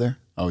when you're over there?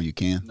 Oh, you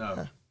can?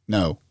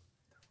 No.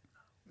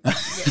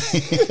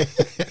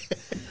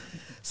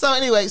 So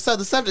anyway,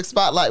 the subject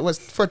spotlight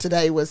for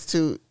today was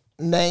to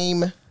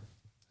name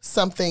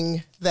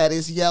something that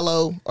is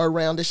yellow or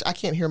roundish. I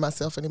can't hear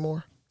myself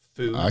anymore.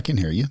 Food. I can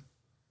hear you.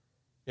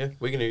 Yeah,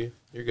 we can hear you.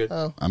 You're good.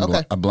 Oh,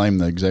 okay. I blame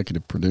the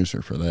executive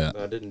producer for that.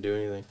 I didn't do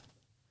anything.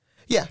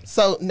 Yeah,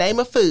 so name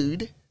a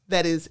food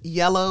that is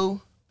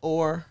yellow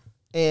or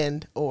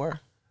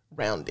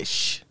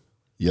roundish.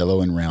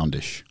 Yellow and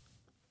roundish.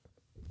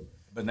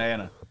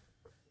 Banana.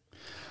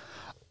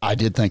 I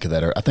did think of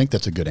that. I think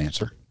that's a good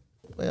answer.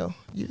 Well,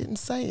 you didn't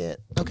say it.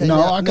 Okay. No,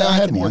 now I I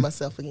had can hear one.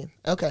 myself again.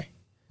 Okay.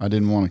 I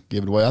didn't want to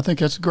give it away. I think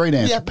that's a great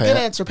answer, Yeah, Pat. good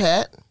answer,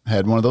 Pat.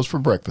 Had one of those for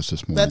breakfast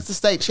this morning. That's the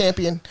state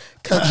champion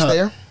coach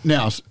there.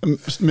 Now,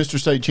 Mr.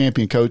 State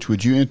Champion Coach,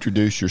 would you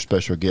introduce your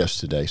special guest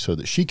today so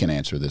that she can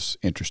answer this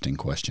interesting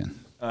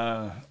question?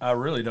 I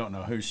really don't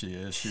know who she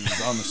is. She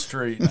was on the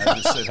street, and I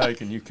just said, hey,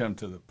 can you come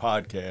to the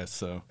podcast?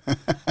 So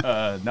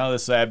now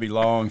this is Abby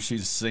Long.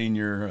 She's a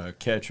senior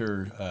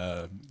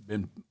catcher,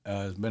 been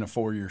a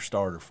 4-year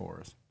starter for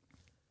us.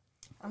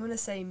 I'm going to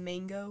say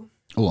mango.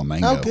 Oh, a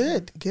mango. Oh,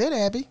 good. Good,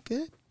 Abby.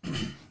 Good.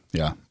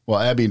 Yeah. Well,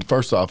 Abby,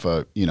 first off,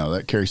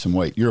 that carries some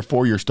weight. You're a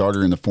 4-year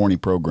starter in the Forney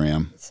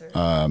program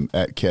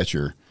at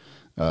catcher.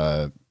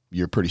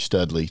 You're pretty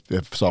studly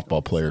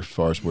softball player as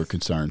far as we're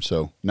concerned.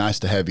 So nice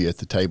to have you at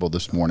the table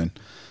this morning.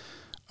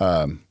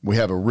 We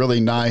have a really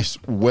nice,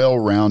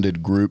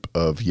 well-rounded group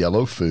of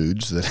yellow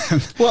foods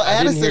that. Well,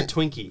 I didn't hear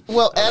Addison. Twinkie.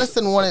 Well,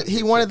 Addison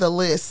wanted the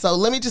list. So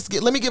let me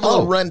give a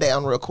little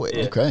rundown real quick.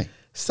 Yeah. Okay.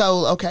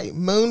 So,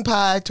 moon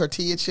pie,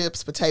 tortilla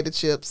chips, potato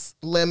chips,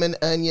 lemon,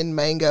 onion,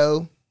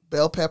 mango,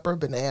 bell pepper,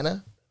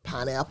 banana,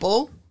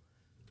 pineapple,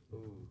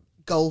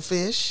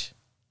 goldfish,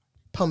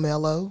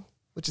 pomelo,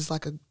 which is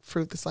like a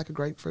fruit that's like a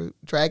grapefruit,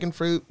 dragon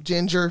fruit,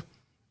 ginger,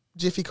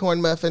 Jiffy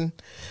corn muffin,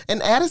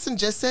 and Addison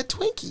just said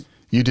Twinkie.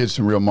 You did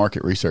some real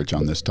market research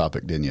on this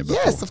topic, didn't you?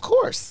 Before? Yes, of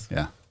course.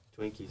 Yeah.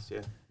 Twinkies,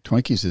 yeah.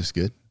 Twinkies is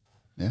good.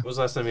 Yeah. When was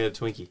the last time you had a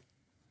Twinkie?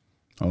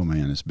 Oh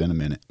man, it's been a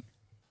minute.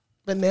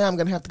 But now I'm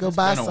gonna have to go It's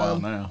buy been a while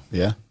some. now.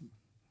 Yeah.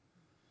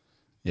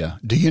 Yeah.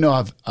 Do you know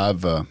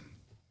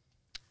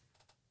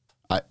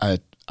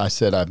I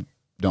said I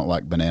don't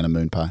like banana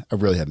moon pie. I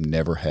really have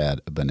never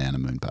had a banana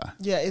moon pie.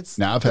 Yeah, it's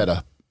Now I've had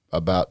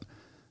about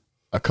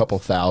a couple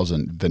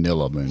thousand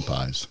vanilla moon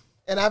pies.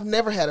 and I've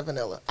never had a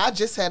vanilla. I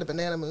just had a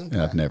banana moon pie.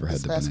 And I've never had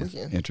this the past banana.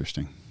 weekend.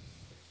 Interesting.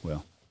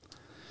 Well,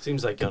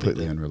 Seems like y'all need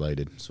completely to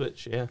unrelated.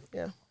 switch, yeah.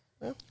 Yeah.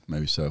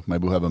 Maybe so.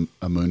 Maybe we'll have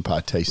a moon pie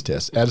taste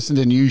test. Addison,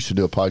 didn't you used to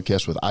do a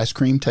podcast with ice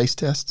cream taste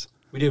tests?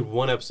 We did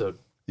one episode.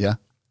 Yeah.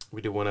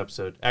 We did one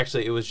episode.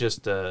 Actually, it was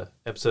just an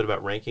episode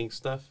about ranking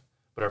stuff,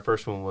 but our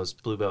first one was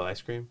Bluebell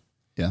ice cream.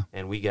 Yeah.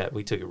 And we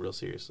took it real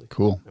seriously.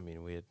 Cool. I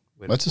mean, we had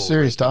That's a full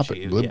serious ranking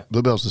topic. sheet. Yeah.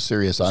 Bluebell's a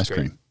serious ice great.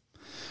 cream.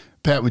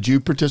 Pat, would you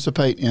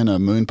participate in a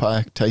moon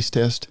pie taste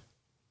test?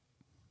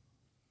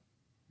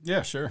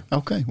 Yeah, sure.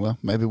 Okay, well,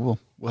 maybe we'll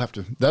have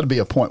to. That'll be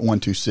a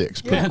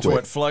 .126. Yeah, it's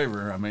what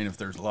flavor. I mean, if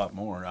there's a lot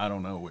more, I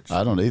don't know which.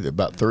 I don't either.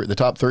 About the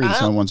top three are the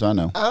same ones I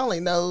know. I only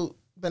know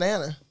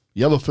banana.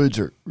 Yellow foods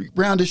are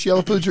roundish.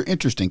 Yellow foods are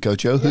interesting,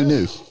 Coach O. Who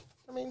knew?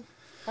 I mean,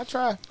 I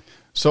try.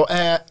 So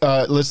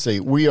let's see.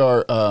 We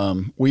are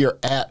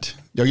at.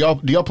 Do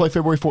y'all play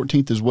February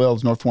 14th as well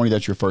as North Forney?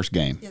 That's your first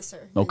game. Yes, sir.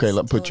 Okay, It's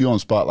let's put still- you on the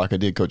spot like I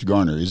did Coach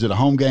Garner. Is it a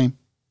home game?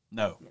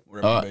 No,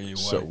 we're All going to be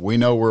right, away. so we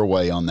know we're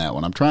away on that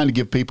one. I'm trying to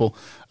give people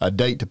a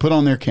date to put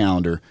on their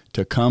calendar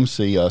to come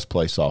see us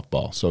play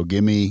softball. So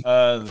give me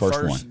the first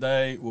first one.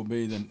 day will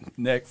be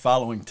the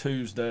following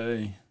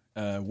Tuesday.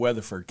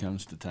 Weatherford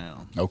comes to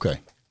town. Okay.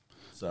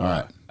 So All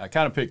right. I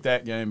kind of picked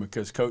that game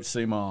because Coach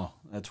Seamal,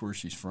 that's where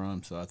she's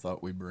from. So I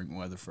thought we'd bring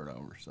Weatherford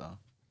over. So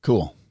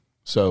Cool.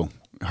 So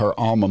her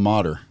alma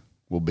mater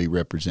will be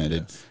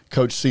represented. Yes.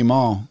 Coach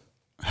Seamal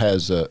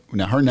has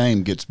now her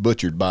name gets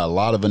butchered by a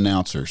lot of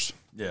announcers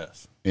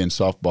yes, in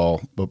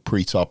softball, but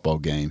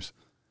pre-softball games.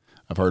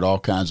 I've heard all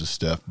kinds of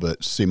stuff,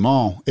 but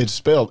Simon, it's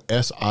spelled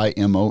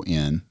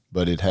Simon,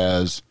 but it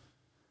has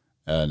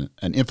an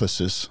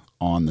emphasis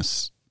on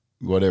this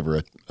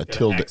whatever a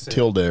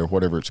tilde or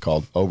whatever it's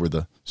called over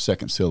the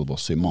second syllable.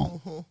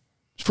 Simon.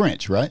 It's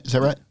French, right? Is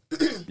that right?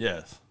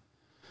 yes,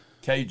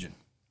 Cajun.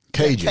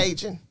 Cajun.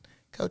 Cajun.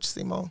 Coach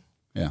Simon.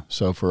 Yeah.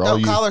 So for all No,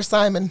 you call her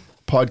Simon.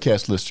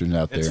 podcast listeners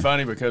out It's there,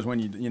 funny because when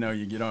you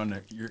get on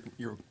there,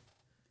 you're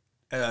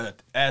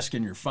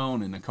asking your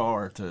phone in the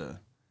car to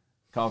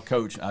call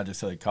Coach. I just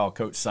say call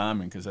Coach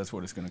Simon because that's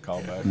what it's going to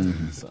call back.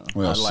 So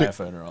Well, I laugh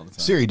at her all the time.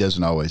 Siri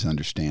doesn't always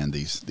understand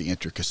the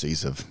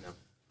intricacies of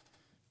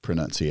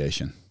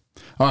pronunciation.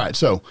 All right,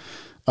 so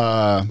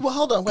Well,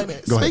 hold on. Wait a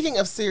minute. Go ahead. Speaking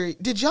of Siri,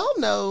 did y'all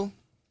know,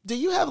 do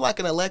you have like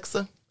an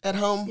Alexa at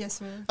home? Yes,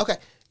 sir. Okay.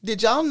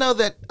 Did y'all know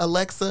that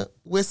Alexa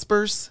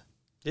whispers?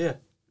 Yeah.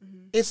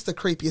 It's the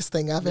creepiest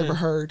thing I've ever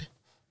heard.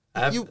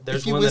 There's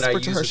If you one that I whisper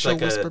to use her, as she'll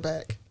like whisper a,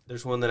 back.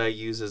 There's one that I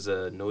use as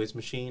a noise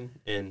machine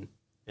in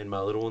my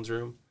little one's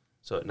room.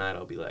 So at night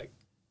I'll be like,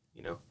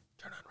 turn on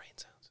rain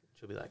sounds.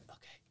 She'll be like,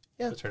 okay.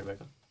 Yeah. I'll turn it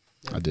back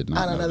on. I did not.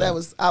 I don't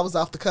know. I was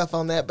off the cuff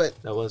on that, but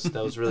That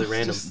was really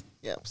random.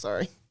 yeah,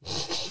 sorry.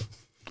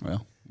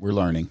 Well, we're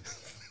learning.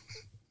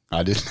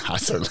 I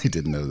certainly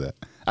didn't know that.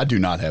 I do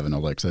not have an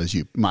Alexa, as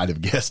you might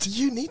have guessed.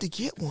 You need to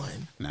get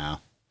one. No.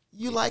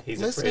 You like He's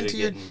listening afraid to of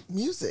your getting-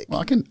 music. Well,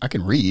 I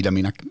can read. I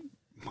mean, I can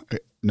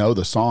know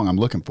the song I'm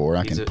looking for.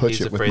 I He's can push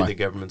he's it with afraid my the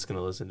government's going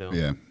to listen to him.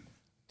 yeah.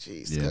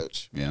 Jeez, Yeah,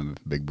 Coach. yeah, I'm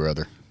a big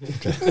brother.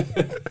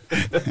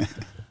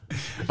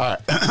 All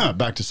right,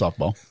 back to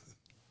softball.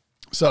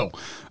 So,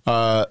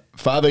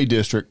 5A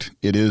district.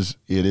 It is.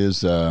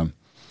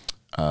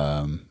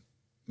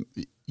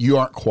 You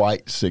aren't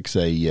quite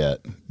 6A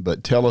yet,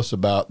 but tell us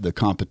about the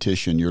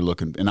competition you're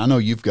looking. And I know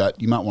you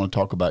might want to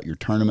talk about your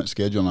tournament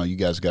schedule. I know you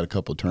guys got a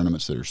couple of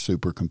tournaments that are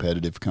super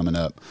competitive coming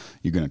up.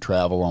 You're going to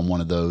travel on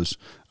one of those,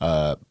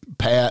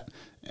 Pat.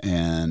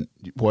 And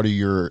what are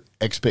your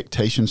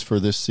expectations for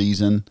this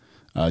season?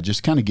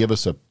 Just kind of give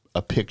us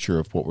a picture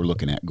of what we're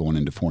looking at going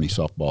into Forney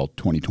softball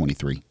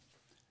 2023.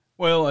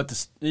 Well,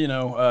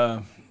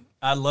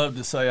 I'd love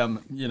to say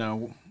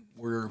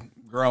we're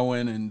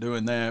growing and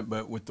doing that,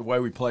 but with the way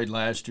we played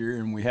last year,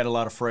 and we had a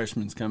lot of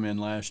freshmen come in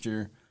last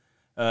year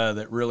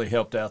that really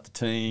helped out the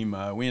team.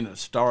 We ended up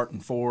starting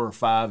 4 or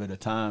 5 at a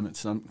time at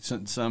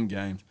some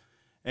games,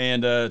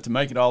 and to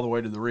make it all the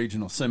way to the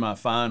regional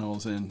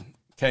semifinals and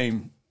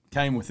came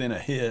within a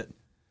hit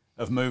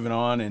of moving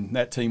on, and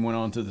that team went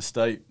on to the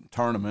state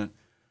tournament.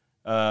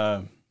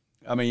 I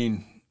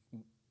mean,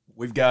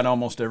 we've got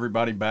almost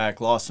everybody back.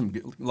 Lost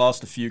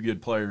a few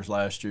good players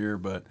last year,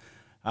 but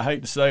I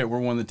hate to say it, we're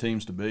one of the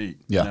teams to beat.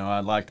 Yeah.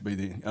 I'd like to be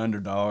the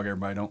underdog.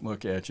 Everybody don't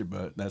look at you,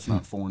 but that's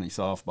not Forney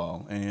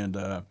softball. And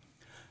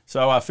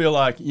so I feel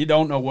like you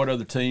don't know what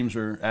other teams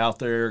are out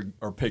there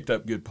or picked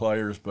up good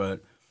players,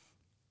 but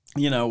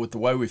with the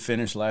way we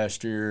finished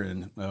last year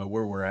and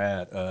where we're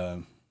at,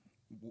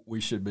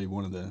 we should be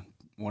one of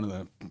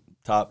the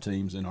top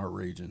teams in our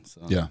region.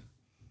 So. Yeah.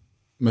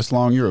 Miss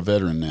Long, you're a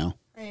veteran now.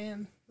 I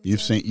am.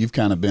 You've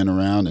kind of been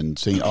around and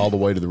seen all the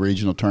way to the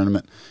regional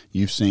tournament.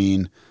 You've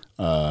seen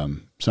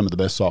some of the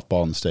best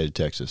softball in the state of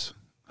Texas.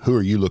 Who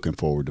are you looking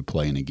forward to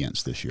playing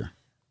against this year?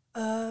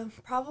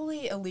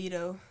 Probably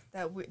Aledo.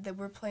 That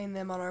we're playing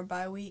them on our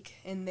bye week,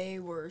 and they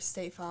were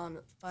state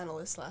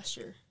finalists last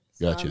year.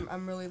 So Gotcha.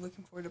 I'm really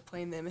looking forward to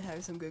playing them and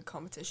having some good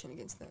competition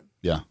against them.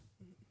 Yeah.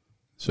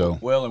 So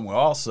well, and we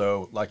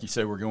also, like you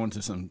said, we're going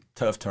to some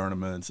tough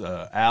tournaments.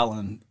 The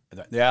Allen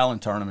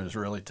tournament is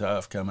really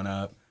tough coming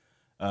up.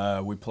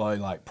 We play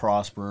like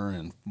Prosper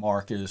and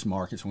Marcus.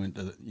 Marcus went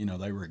to,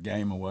 they were a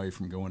game away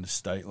from going to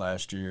state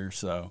last year.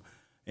 So,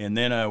 and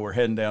then we're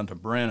heading down to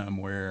Brenham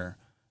where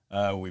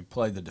we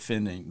play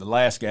the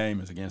last game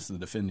is against the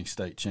defending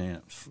state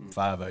champs,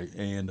 5A,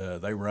 and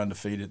they were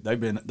undefeated.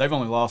 They've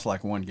only lost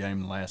like one game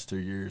in the last 2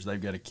 years. They've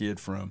got a kid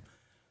from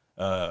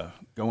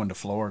going to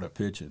Florida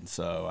pitching.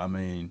 So, I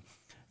mean,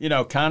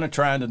 kind of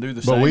trying to do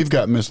the same. But we've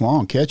got Miss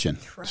Long catching,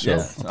 so I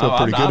feel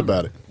pretty good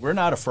about it. We're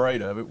not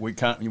afraid of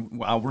it.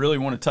 I really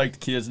want to take the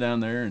kids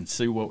down there and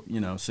see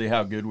see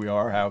how good we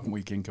are, how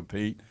we can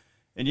compete.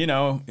 And,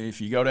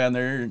 if you go down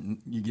there and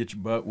you get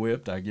your butt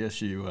whipped, I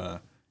guess you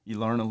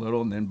learn a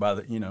little, and then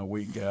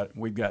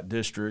we've got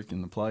district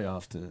in the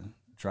playoffs to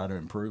try to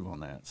improve on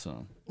that.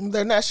 So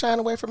they're not shying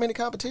away from any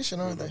competition,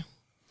 are they?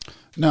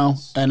 No,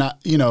 and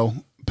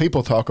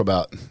people talk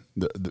about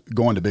the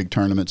going to big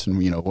tournaments, and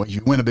when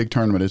you win a big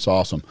tournament, it's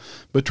awesome.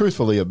 But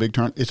truthfully, a big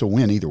tournament, it's a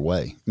win either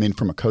way. I mean,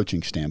 from a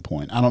coaching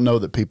standpoint, I don't know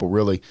that people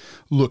really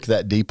look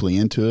that deeply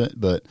into it.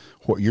 But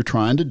what you're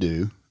trying to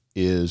do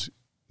is,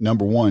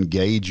 number one,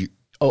 gauge.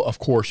 Oh, of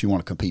course, you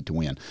want to compete to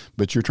win,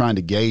 but you're trying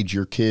to gauge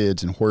your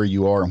kids and where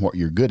you are and what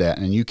you're good at,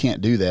 and you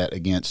can't do that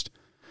against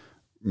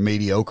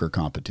mediocre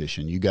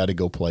competition. You got to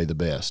go play the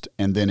best,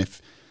 and then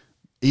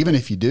even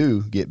if you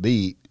do get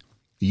beat,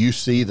 you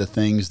see the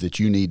things that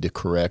you need to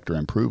correct or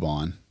improve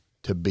on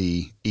to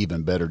be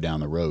even better down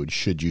the road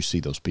should you see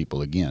those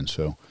people again.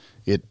 So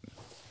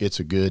it's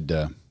a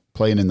good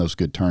playing in those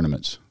good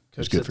tournaments.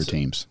 It's good for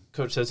teams.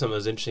 Coach said something that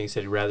was interesting. He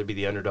said he'd rather be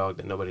the underdog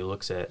that nobody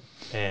looks at,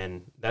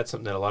 and that's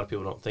something that a lot of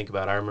people don't think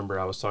about. I remember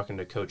I was talking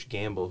to Coach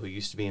Gamble, who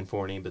used to be in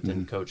Forney, but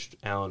then coached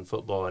Allen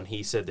football, and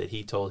he said that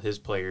he told his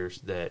players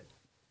that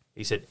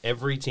he said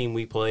every team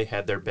we play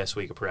had their best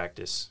week of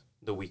practice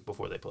the week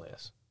before they play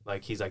us.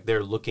 Like, he's like,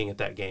 they're looking at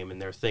that game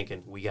and they're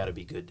thinking, we got to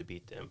be good to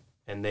beat them.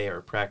 And they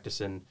are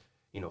practicing,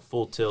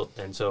 full tilt.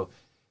 And so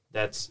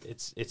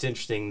it's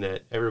interesting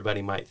that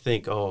everybody might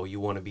think, oh, you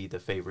want to be the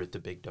favorite, the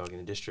big dog in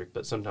the district.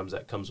 But sometimes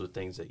that comes with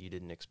things that you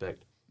didn't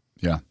expect.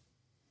 Yeah.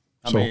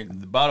 I mean,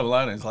 the bottom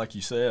line is, like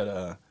you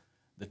said,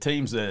 the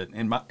teams that,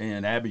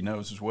 and Abby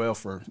knows as well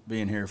for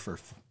being here for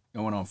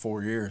going on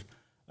 4 years,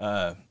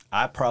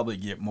 I probably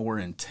get more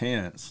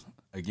intense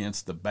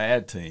against the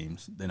bad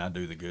teams than I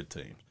do the good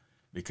teams.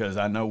 Because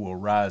I know we'll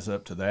rise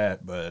up to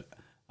that, but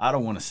I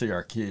don't want to see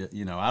our kids.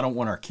 I don't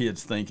want our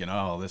kids thinking,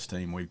 "Oh, this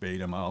team we beat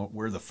them. Oh,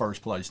 we're the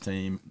first place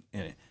team,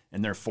 and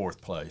they're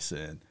fourth place."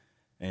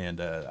 And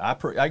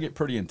I get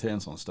pretty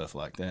intense on stuff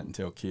like that and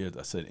tell kids,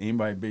 I said,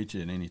 anybody beat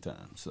you at any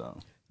time. So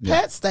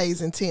Pat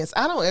stays intense.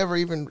 I don't ever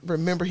even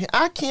remember him.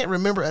 I can't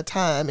remember a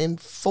time in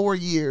 4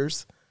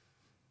 years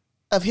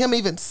of him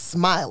even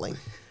smiling.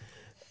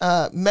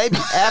 Maybe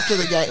after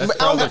the game. That's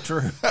probably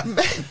true.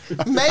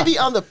 Maybe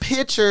on the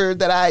picture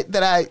that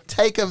I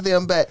take of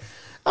them, but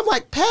I'm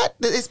like, Pat,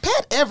 is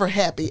Pat ever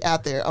happy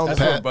out there on That's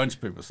the what a bunch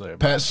of people say about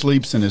Pat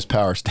sleeps in his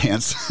power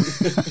stance.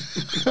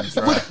 That's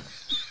right.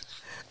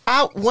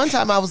 One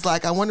time I was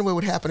like, I wonder what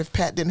would happen if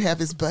Pat didn't have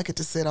his bucket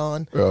to sit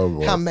on. Oh,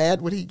 boy. How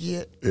mad would he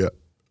get? Yeah.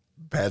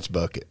 Pat's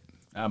bucket.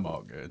 I'm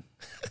all good.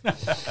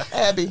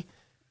 Abby,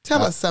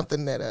 tell us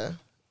something that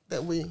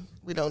we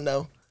don't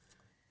know.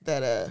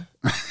 That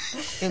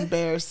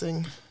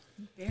embarrassing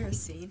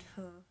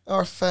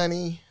or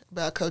funny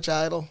about Coach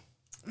Idle.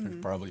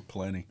 Probably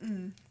plenty.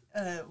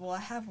 Well, I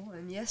have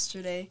one.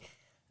 Yesterday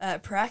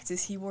at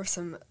practice, he wore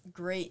some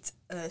great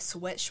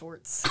sweat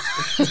shorts.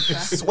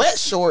 Sweat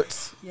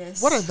shorts? Yes.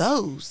 What are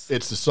those?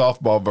 It's the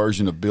softball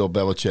version of Bill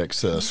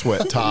Belichick's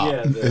sweat top.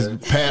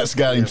 Pat's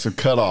got him some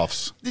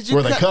cutoffs.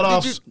 Were they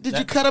cutoffs? Did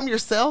you cut them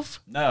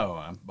yourself? No,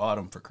 I bought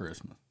them for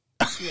Christmas.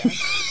 Yeah.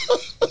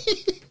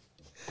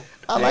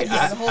 I like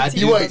the whole team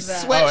you loves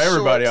that. sweat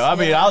everybody. shorts. I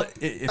mean,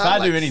 if I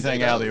like do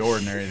anything out of the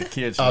ordinary, the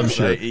kids, I'm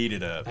sure. they eat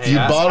it up. Hey, You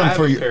I bought them have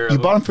for a pair of you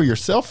them. bought them for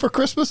yourself for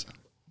Christmas?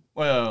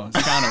 Well,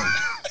 it's kind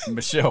of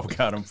Michelle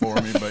got them for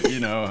me, but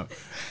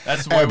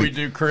that's the way we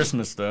do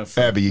Christmas stuff.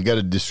 So. Abby, you got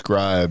to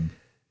describe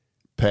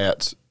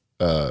Pat's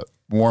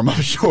warm-up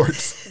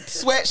shorts.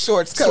 Sweat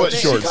shorts, Coach.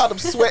 Sweat shorts. She called them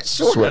sweat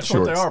shorts. Sweat That's what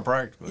they shorts. are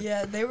practically.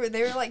 Yeah, they were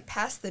like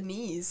past the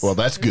knees. Well,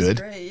 that's It was good.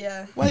 Great,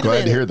 yeah. Wait a glad to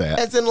minute. hear that.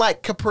 As in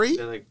like capri?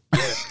 They're like,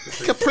 yeah,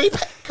 Capri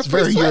It's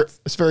very sweats?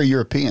 it's very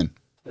European.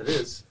 it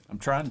is. I'm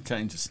trying to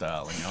change the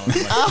style, and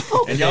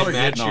y'all are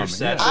getting on me.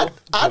 Yeah.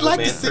 I'd like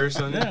to see.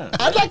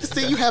 I'd like to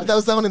see you have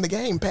those on in the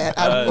game, Pat.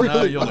 I really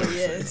no, you'll never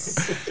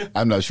Yes.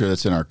 I'm not sure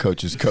that's in our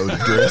coach's code of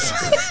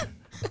dress.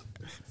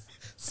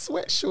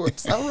 Sweat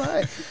shorts. All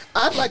right.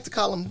 I'd like to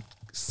call them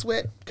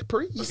sweat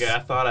capris. Okay, I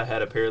thought I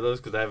had a pair of those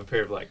because I have a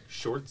pair of like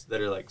shorts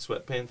that are like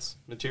sweatpants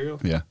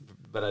material. Yeah.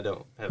 But I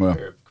don't have Well, a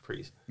pair of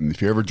capris. And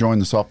if you ever join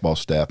the softball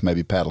staff,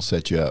 maybe Pat will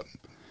set you up.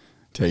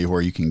 Tell you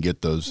where you can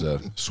get those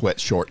sweat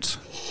shorts.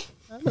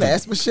 I'm gonna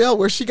ask Michelle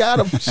where she got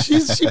them.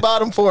 She bought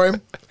them for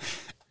him.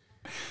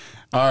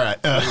 All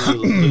right.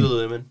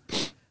 Lululemon.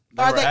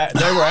 Are they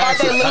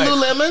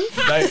Lululemon?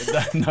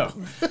 No,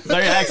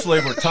 they actually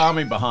were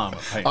Tommy Bahama.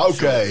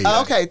 Okay.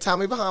 Okay,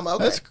 Tommy Bahama.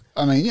 Okay. That's,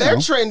 I mean, They're know.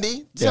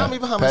 trendy. Yeah, Tommy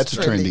Bahama's Pat's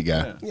a trendy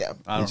guy. Yeah.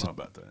 I don't know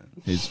about that.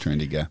 He's a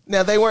trendy guy.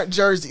 Now they weren't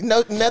jersey.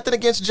 No, nothing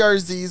against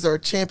jerseys or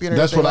champion or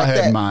That's anything what I like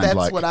had that. in mind, That's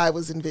like what I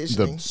was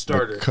envisioning.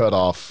 Starter. The cut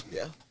off.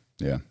 Yeah.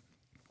 Yeah.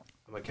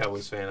 I'm a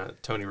Cowboys fan.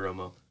 Tony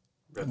Romo.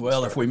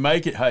 Well, if we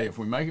make it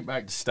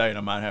back to state, I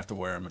might have to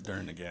wear them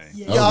during the game.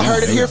 Y'all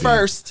heard it here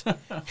first.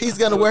 He's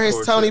gonna wear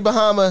his Tony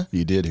Bahama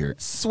You did hear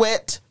it.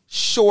 sweat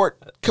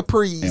short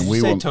capris. And Did we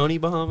you say will. Tony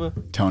Bahama?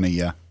 Tony,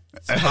 yeah.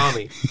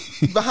 Tommy.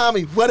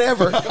 Bahama,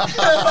 whatever.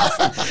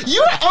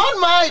 You're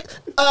on my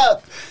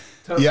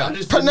Yeah. I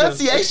just didn't know-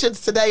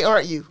 pronunciations today,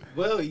 aren't you?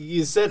 Well,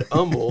 you said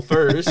humble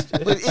first.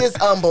 But it is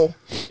Humble.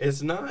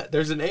 It's not.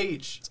 There's an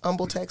H.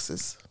 Humble,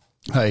 Texas.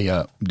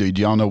 Hey, dude,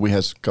 y'all know we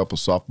have a couple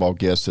softball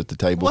guests at the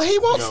table? Well, he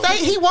won't No. stay.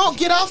 He won't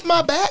get off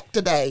my back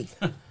today.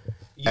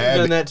 You've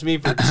done that to me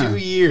for 2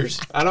 years.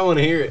 I don't want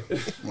to hear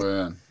it.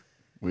 Well,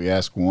 we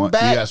ask one.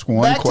 Back, you ask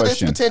one back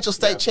question. to this potential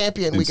state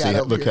champion we and see, got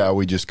over look here. how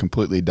we just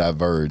completely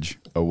diverge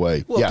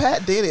away. Well, yeah.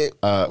 Pat did it.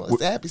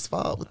 It's Abby's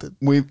fault with the.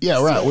 We've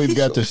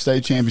got the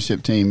state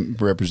championship team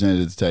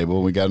represented at the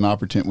table. We got an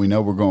opportunity. We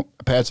know we're going.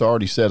 Pat's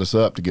already set us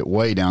up to get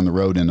way down the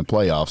road in the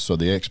playoffs, so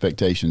the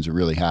expectations are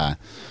really high.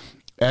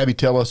 Abby,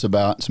 tell us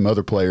about some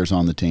other players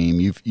on the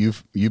team.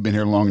 You've been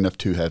here long enough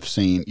to have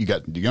seen. You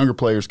got the younger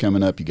players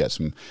coming up. You got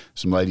some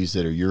ladies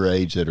that are your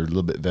age that are a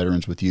little bit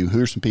veterans with you.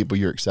 Who are some people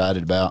you're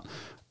excited about?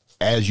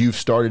 As you've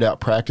started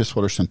out practice,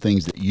 what are some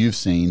things that you've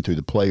seen through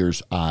the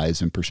players'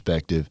 eyes and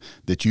perspective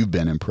that you've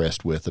been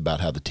impressed with about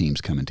how the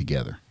team's coming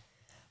together?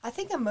 I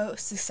think I'm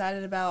most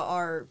excited about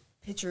our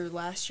pitcher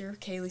last year,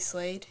 Kaylee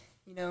Slade.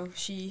 You know,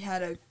 she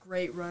had a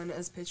great run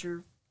as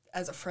pitcher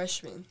as a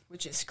freshman,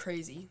 which is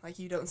crazy. Like,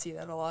 you don't see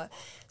that a lot.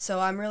 So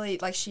I'm really,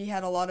 she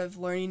had a lot of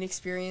learning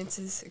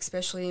experiences,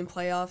 especially in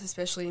playoffs,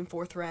 especially in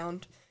fourth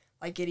round,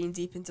 getting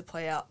deep into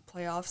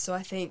playoffs. So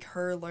I think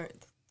her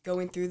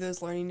going through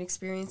those learning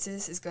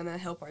experiences is going to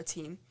help our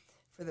team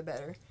for the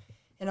better.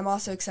 And I'm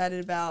also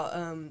excited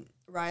about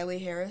Riley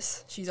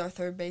Harris. She's our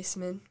third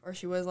baseman, or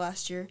she was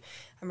last year.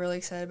 I'm really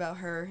excited about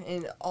her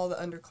and all the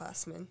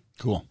underclassmen.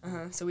 Cool.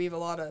 So we have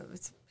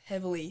it's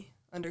heavily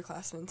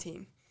underclassmen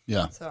team.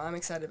 Yeah. So I'm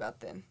excited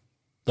about them.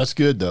 That's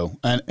good, though.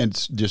 And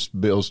it's just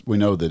Bills. We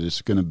know that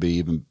it's going to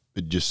be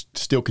just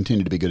still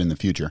continue to be good in the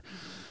future.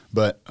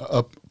 But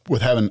up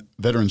with having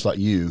veterans like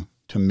you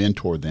to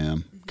mentor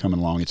them coming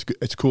along,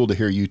 it's cool to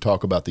hear you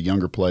talk about the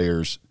younger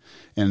players,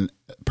 and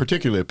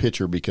particularly a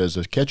pitcher, because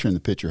the catcher and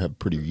the pitcher have a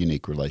pretty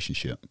unique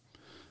relationship.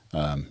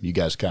 You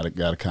guys got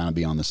to kind of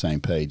be on the same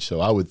page. So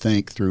I would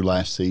think through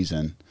last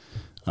season,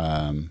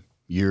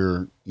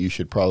 you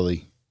should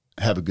probably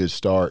have a good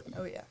start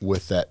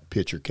with that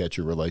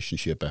pitcher-catcher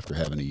relationship after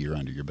having a year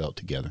under your belt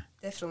together.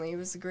 Definitely. It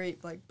was a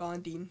great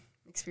bonding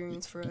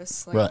experience for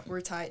us. Right. We're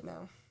tight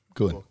now.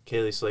 Good. Well,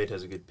 Kaylee Slade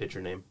has a good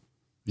pitcher name.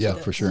 Yeah,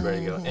 for sure.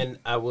 Ready to go. And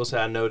I will say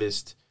I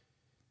noticed,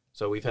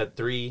 so we've had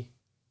 3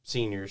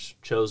 seniors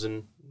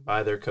chosen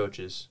by their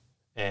coaches,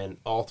 and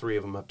all 3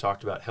 of them have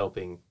talked about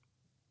helping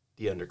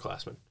the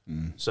underclassmen.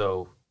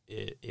 So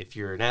if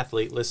you're an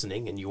athlete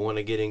listening and you want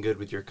to get in good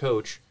with your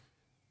coach,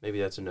 maybe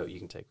that's a note you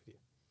can take with you.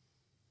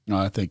 No,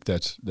 I think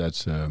that's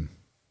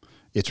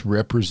it's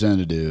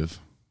representative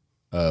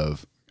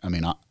of. I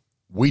mean,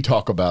 we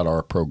talk about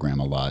our program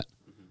a lot.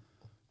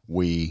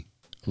 We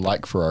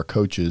like for our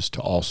coaches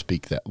to all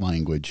speak that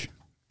language,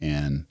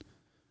 and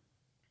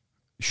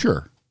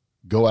sure,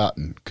 go out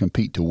and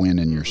compete to win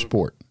in your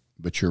sport,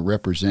 but you're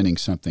representing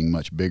something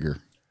much bigger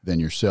than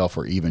yourself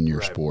or even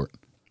your sport.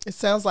 It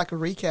sounds like a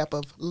recap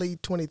of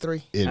Lead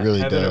 23. It really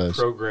Having does.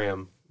 a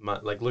program,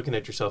 looking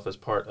at yourself as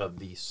part of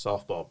the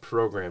softball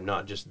program,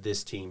 not just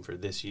this team for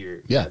this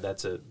year. Yeah.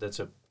 That's a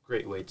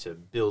great way to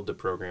build the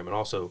program, and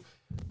also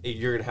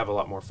you're going to have a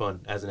lot more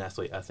fun as an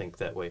athlete, I think,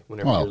 that way.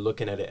 Whenever you're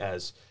looking at it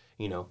as,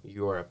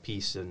 you are a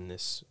piece in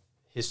this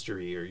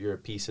history, or you're a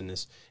piece in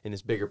this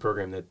bigger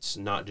program that's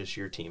not just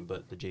your team,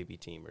 but the JV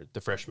team or the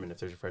freshmen, if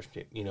there's a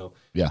freshman team,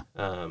 Yeah.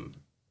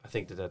 I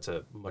think that's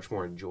a much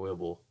more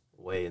enjoyable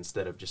way,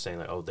 instead of just saying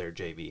oh, they're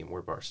JV and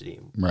we're varsity,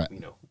 and Right. we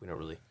don't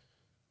really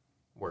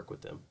work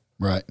with them.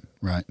 Right.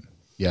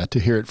 Yeah, to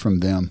hear it from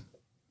them,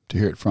 to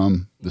hear it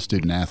from the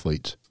student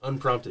athletes.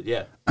 Unprompted,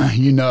 yeah.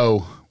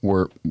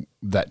 Where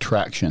that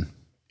traction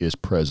is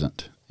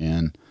present.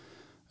 And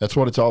That's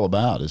what it's all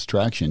about, is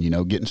traction.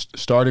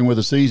 Starting with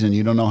a season,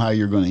 you don't know how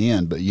you're going to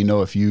end, but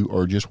if you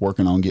are just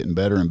working on getting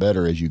better and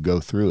better as you go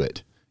through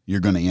it, you're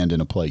going to end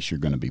in a place you're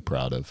going to be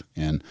proud of,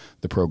 and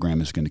the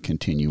program is going to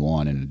continue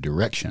on in a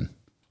direction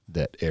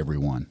that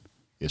everyone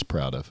is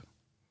proud of.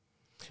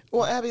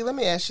 Well, Abby, let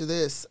me ask you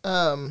this,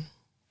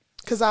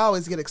 because I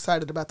always get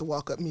excited about the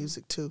walk-up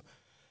music too.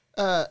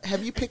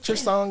 Have you picked your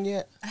song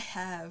yet? I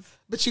have.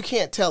 But you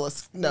can't tell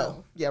us.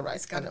 No. Yeah, right.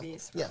 It's got to be.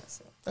 Yeah.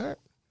 All right.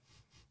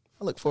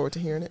 I look forward to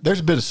hearing it. There's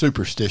a bit of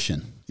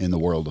superstition in the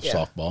world of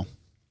softball.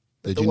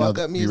 Did you know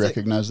that? You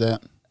recognize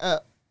that?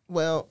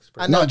 Well,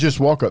 I know. Not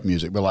just walk-up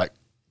music, but like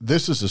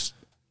this is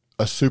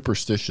a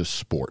superstitious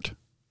sport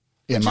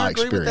in my experience. Would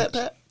you agree with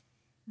that, Pat?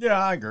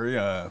 Yeah, I agree.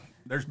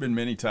 There's been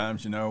many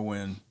times,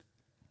 when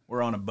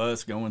we're on a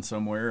bus going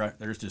somewhere,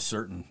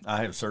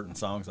 I have certain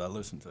songs I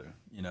listen to,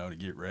 to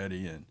get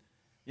ready. And,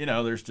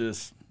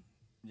 there's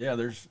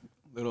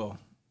little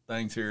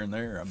things here and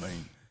there. I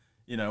mean,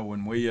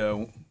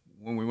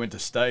 when we went to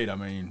state, I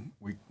mean,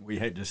 we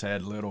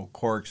had little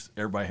quirks.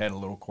 Everybody had a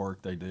little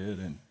quirk they did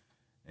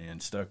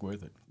and stuck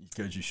with it,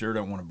 because you sure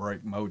don't want to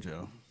break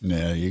mojo.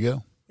 There you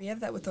go. We have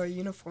that with our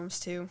uniforms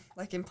too.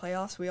 Like in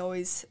playoffs, we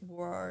always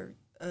wore our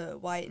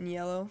white and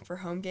yellow for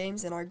home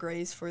games and our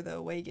grays for the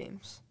away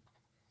games.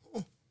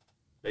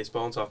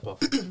 Baseball and softball.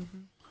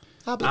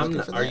 I'll be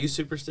looking for that. Are you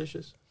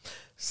superstitious?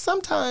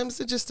 Sometimes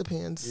it just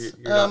depends.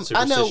 You're not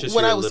superstitious.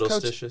 When I was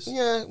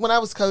coaching, when I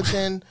was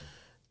coaching,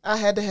 I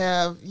had to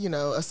have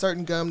a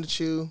certain gum to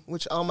chew,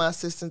 which all my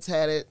assistants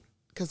had it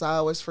because I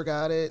always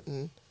forgot it,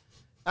 and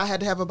I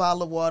had to have a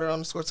bottle of water on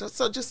the score.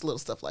 So just little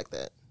stuff like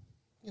that,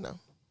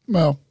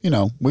 Well,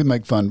 we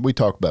make fun. We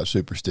talk about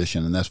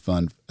superstition, and that's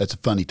fun. That's a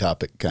funny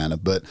topic, kind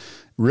of. But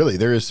really,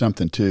 there is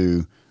something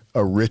to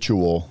a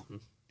ritual.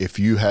 If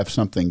you have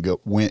something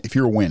if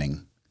you're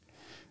winning,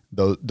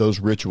 those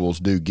rituals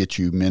do get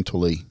you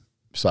mentally,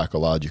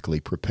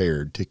 psychologically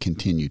prepared to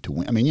continue to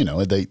win. I mean,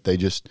 they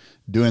just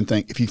doing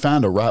things. If you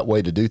find a right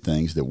way to do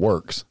things that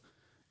works,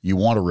 you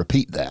want to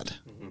repeat that.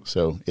 Mm-hmm.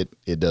 So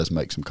it does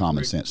make some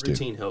common sense too.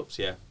 Routine helps,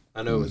 yeah.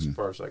 I know as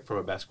far as like from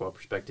a basketball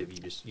perspective,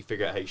 you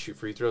figure out how you shoot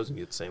free throws and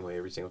you get the same way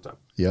every single time.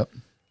 Yep.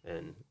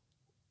 And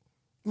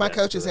my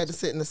coaches had to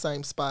sit in the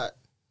same spot.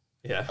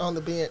 Yeah. On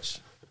the bench.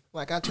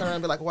 Like I turn around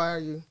and be like, why are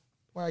you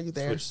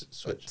there?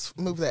 Switch.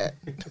 Move that.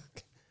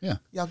 Yeah.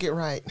 Y'all get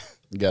right.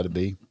 You got to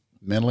be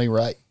mentally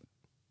right.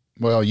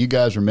 Well, you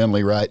guys are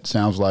mentally right.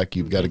 Sounds like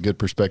you've got a good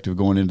perspective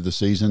going into the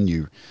season.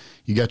 You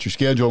got your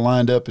schedule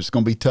lined up. It's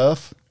going to be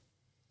tough.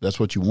 That's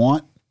what you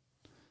want.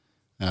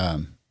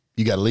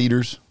 You got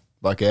leaders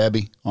like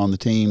Abby on the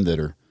team that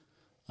are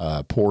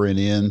pouring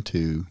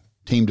into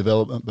team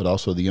development, but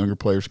also the younger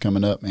players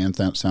coming up. Man,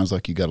 sounds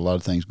like you got a lot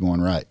of things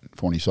going right for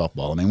Forney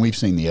softball. I mean, we've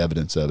seen the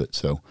evidence of it,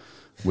 so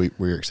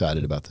we're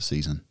excited about the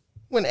season.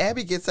 When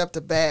Abby gets up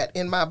to bat,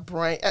 in my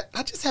brain,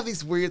 I just have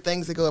these weird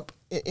things that go up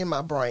in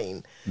my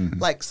brain.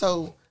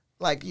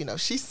 Mm-hmm.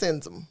 She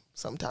sends them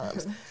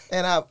sometimes.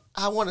 And I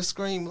want to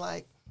scream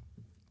like,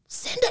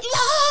 send it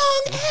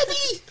long,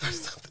 Abby, or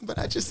something. But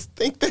I just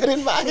think that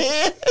in my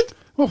head.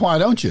 Well, why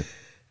don't you?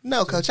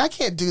 No, Coach, I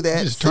can't do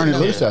that. Just turn it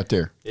loose out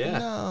there.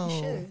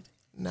 Yeah.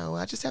 No,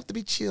 I just have to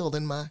be chilled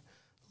in my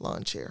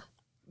lawn chair.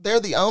 They're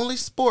the only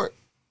sport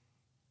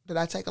that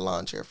I take a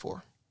lawn chair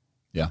for.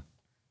 Yeah.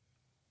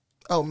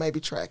 Oh, maybe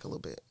track a little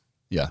bit.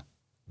 Yeah.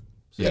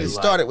 So it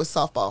started with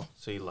softball.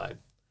 So you lied.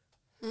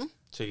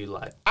 So you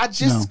lied. I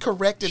just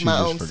corrected my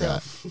own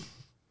self.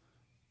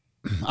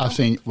 I've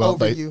seen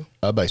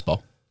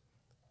baseball.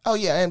 Oh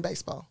yeah, and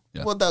baseball.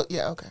 Yeah. Well,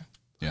 okay.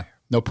 Yeah.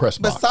 No press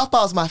box. But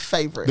softball's my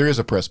favorite. There is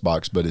a press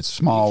box, but it's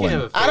small.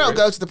 I don't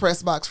go to the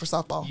press box for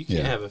softball. You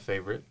can't have a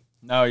favorite.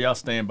 No, y'all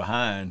stand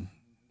behind.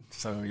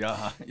 So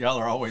y'all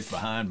are always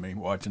behind me,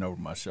 watching over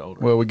my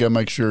shoulder. Well, we got to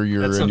make sure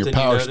you're in your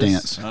power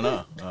stance. I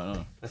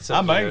know.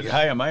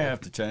 I may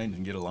have to change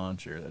and get a lawn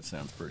chair. That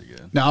sounds pretty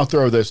good. Now I'll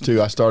throw this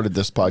too. I started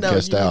this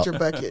podcast out. Need your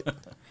bucket.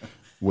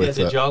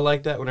 Did y'all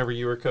like that whenever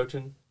you were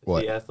coaching?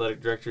 What? The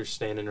athletic director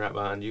standing right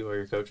behind you while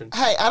you're coaching?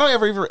 Hey, I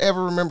don't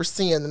ever remember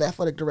seeing an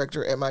athletic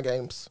director at my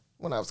games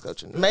when I was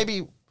coaching.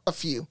 Maybe a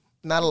few,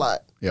 not a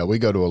lot. Yeah, we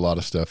go to a lot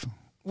of stuff.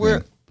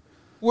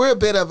 We're a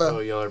bit of a. Oh,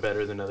 y'all are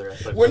better than other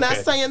athletes. We're not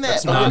saying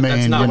that. That's not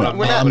what I'm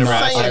We're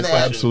not saying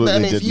that. Absolutely, I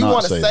mean, if you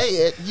want to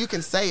say it, you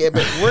can say it,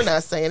 but we're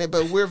not saying it.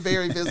 But we're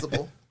very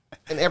visible,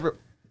 and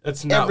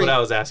That's not what I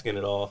was asking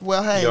at all.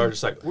 Well, hey, you are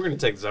just like, we're going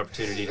to take this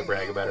opportunity to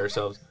brag about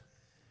ourselves.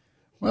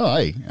 Well,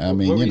 hey, I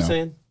mean, what were you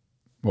saying?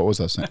 What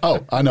was I saying?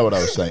 Oh, I know what I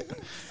was saying.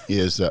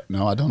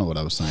 No, I don't know what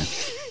I was saying.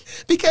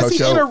 Because Coach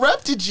he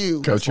interrupted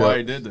you. That's why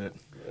he did that.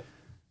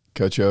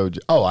 Coach O.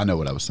 Oh, I know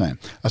what I was saying.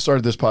 I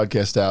started this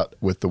podcast out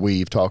with the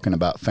Weave talking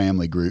about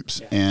family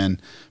groups,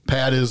 and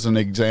Pat is an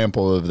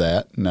example of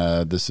that.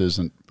 And, this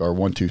isn't our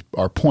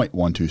point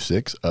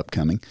 126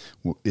 upcoming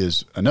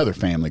is another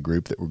family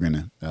group that we're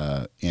going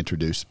to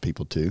introduce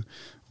people to.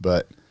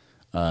 But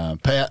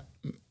Pat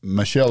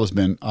Michelle has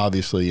been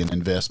obviously an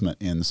investment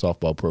in the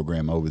softball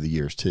program over the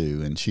years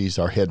too, and she's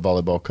our head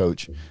volleyball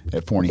coach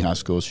at Forney High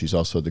School. She's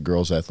also the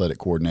girls' athletic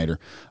coordinator.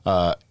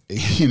 I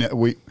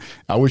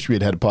wish we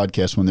had a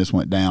podcast when this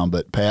went down,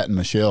 but Pat and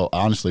Michelle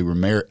honestly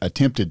were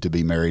attempted to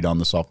be married on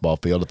the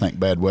softball field. I think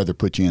bad weather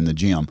put you in the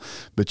gym,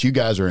 but you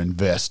guys are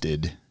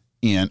invested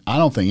in. I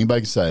don't think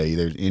anybody can say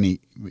there's any.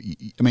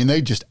 I mean,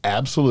 they just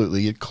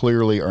absolutely,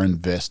 clearly are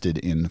invested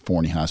in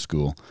Forney High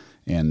School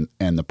and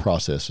the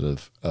process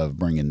of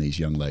bringing these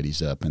young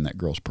ladies up in that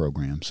girls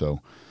program. So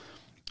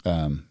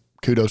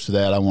kudos to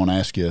that. I want to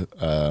ask you,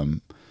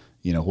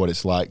 what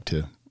it's like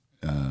to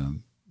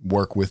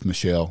work with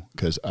Michelle,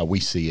 because we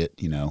see it.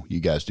 You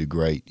guys do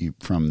great.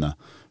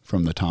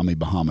 From the Tommy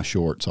Bahama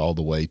shorts all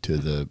the way to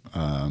the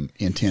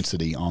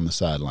intensity on the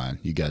sideline.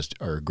 You guys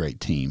are a great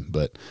team.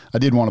 But I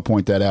did want to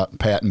point that out.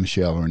 Pat and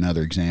Michelle are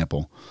another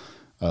example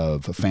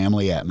of a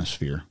family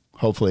atmosphere.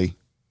 Hopefully,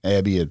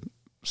 Abby,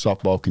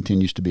 softball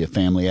continues to be a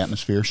family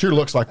atmosphere. Sure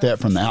looks like that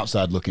from the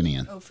outside looking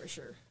in. Oh, for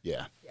sure.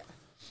 Yeah. Yeah,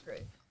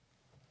 great.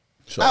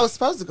 So, I was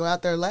supposed to go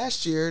out there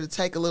last year to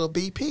take a little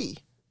BP,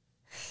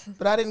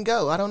 but I didn't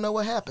go. I don't know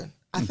what happened.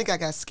 I think I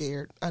got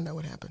scared. I know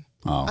what happened.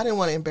 Oh. I didn't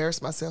want to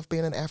embarrass myself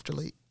being an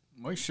athlete.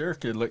 We sure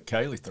could let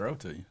Kaylee throw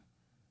to you.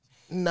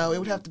 No, it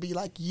would have to be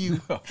like you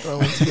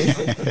throwing to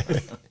me.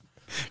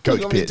 Coach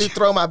You want me to pitch.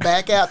 throw my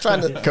back out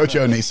trying to Coach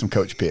O needs some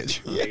coach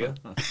pitch. There you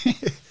go.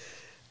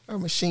 or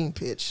machine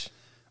pitch,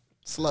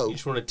 slow. You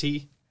just want a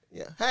tee?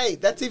 Yeah. Hey,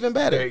 that's even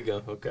better. There you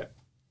go. Okay.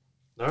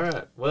 All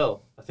right.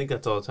 Well, I think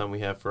that's all the time we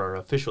have for our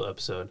official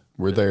episode.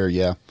 We're there,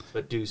 yeah.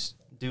 But do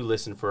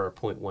listen for our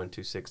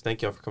 .126.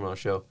 Thank y'all for coming on the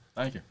show.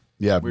 Thank you.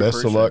 Yeah, We best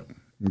of appreciate luck.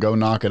 it. Go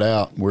knock it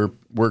out. We're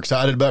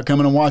excited about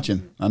coming and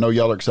watching. I know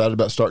y'all are excited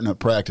about starting up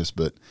practice,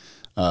 but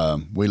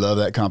we love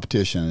that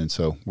competition, and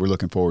so we're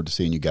looking forward to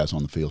seeing you guys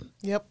on the field.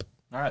 Yep.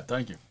 All right.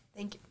 Thank you.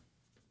 Thank you.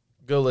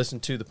 Go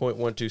listen to the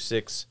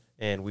 .126,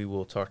 and we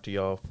will talk to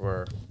y'all for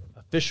our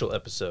official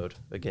episode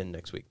again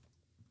next week.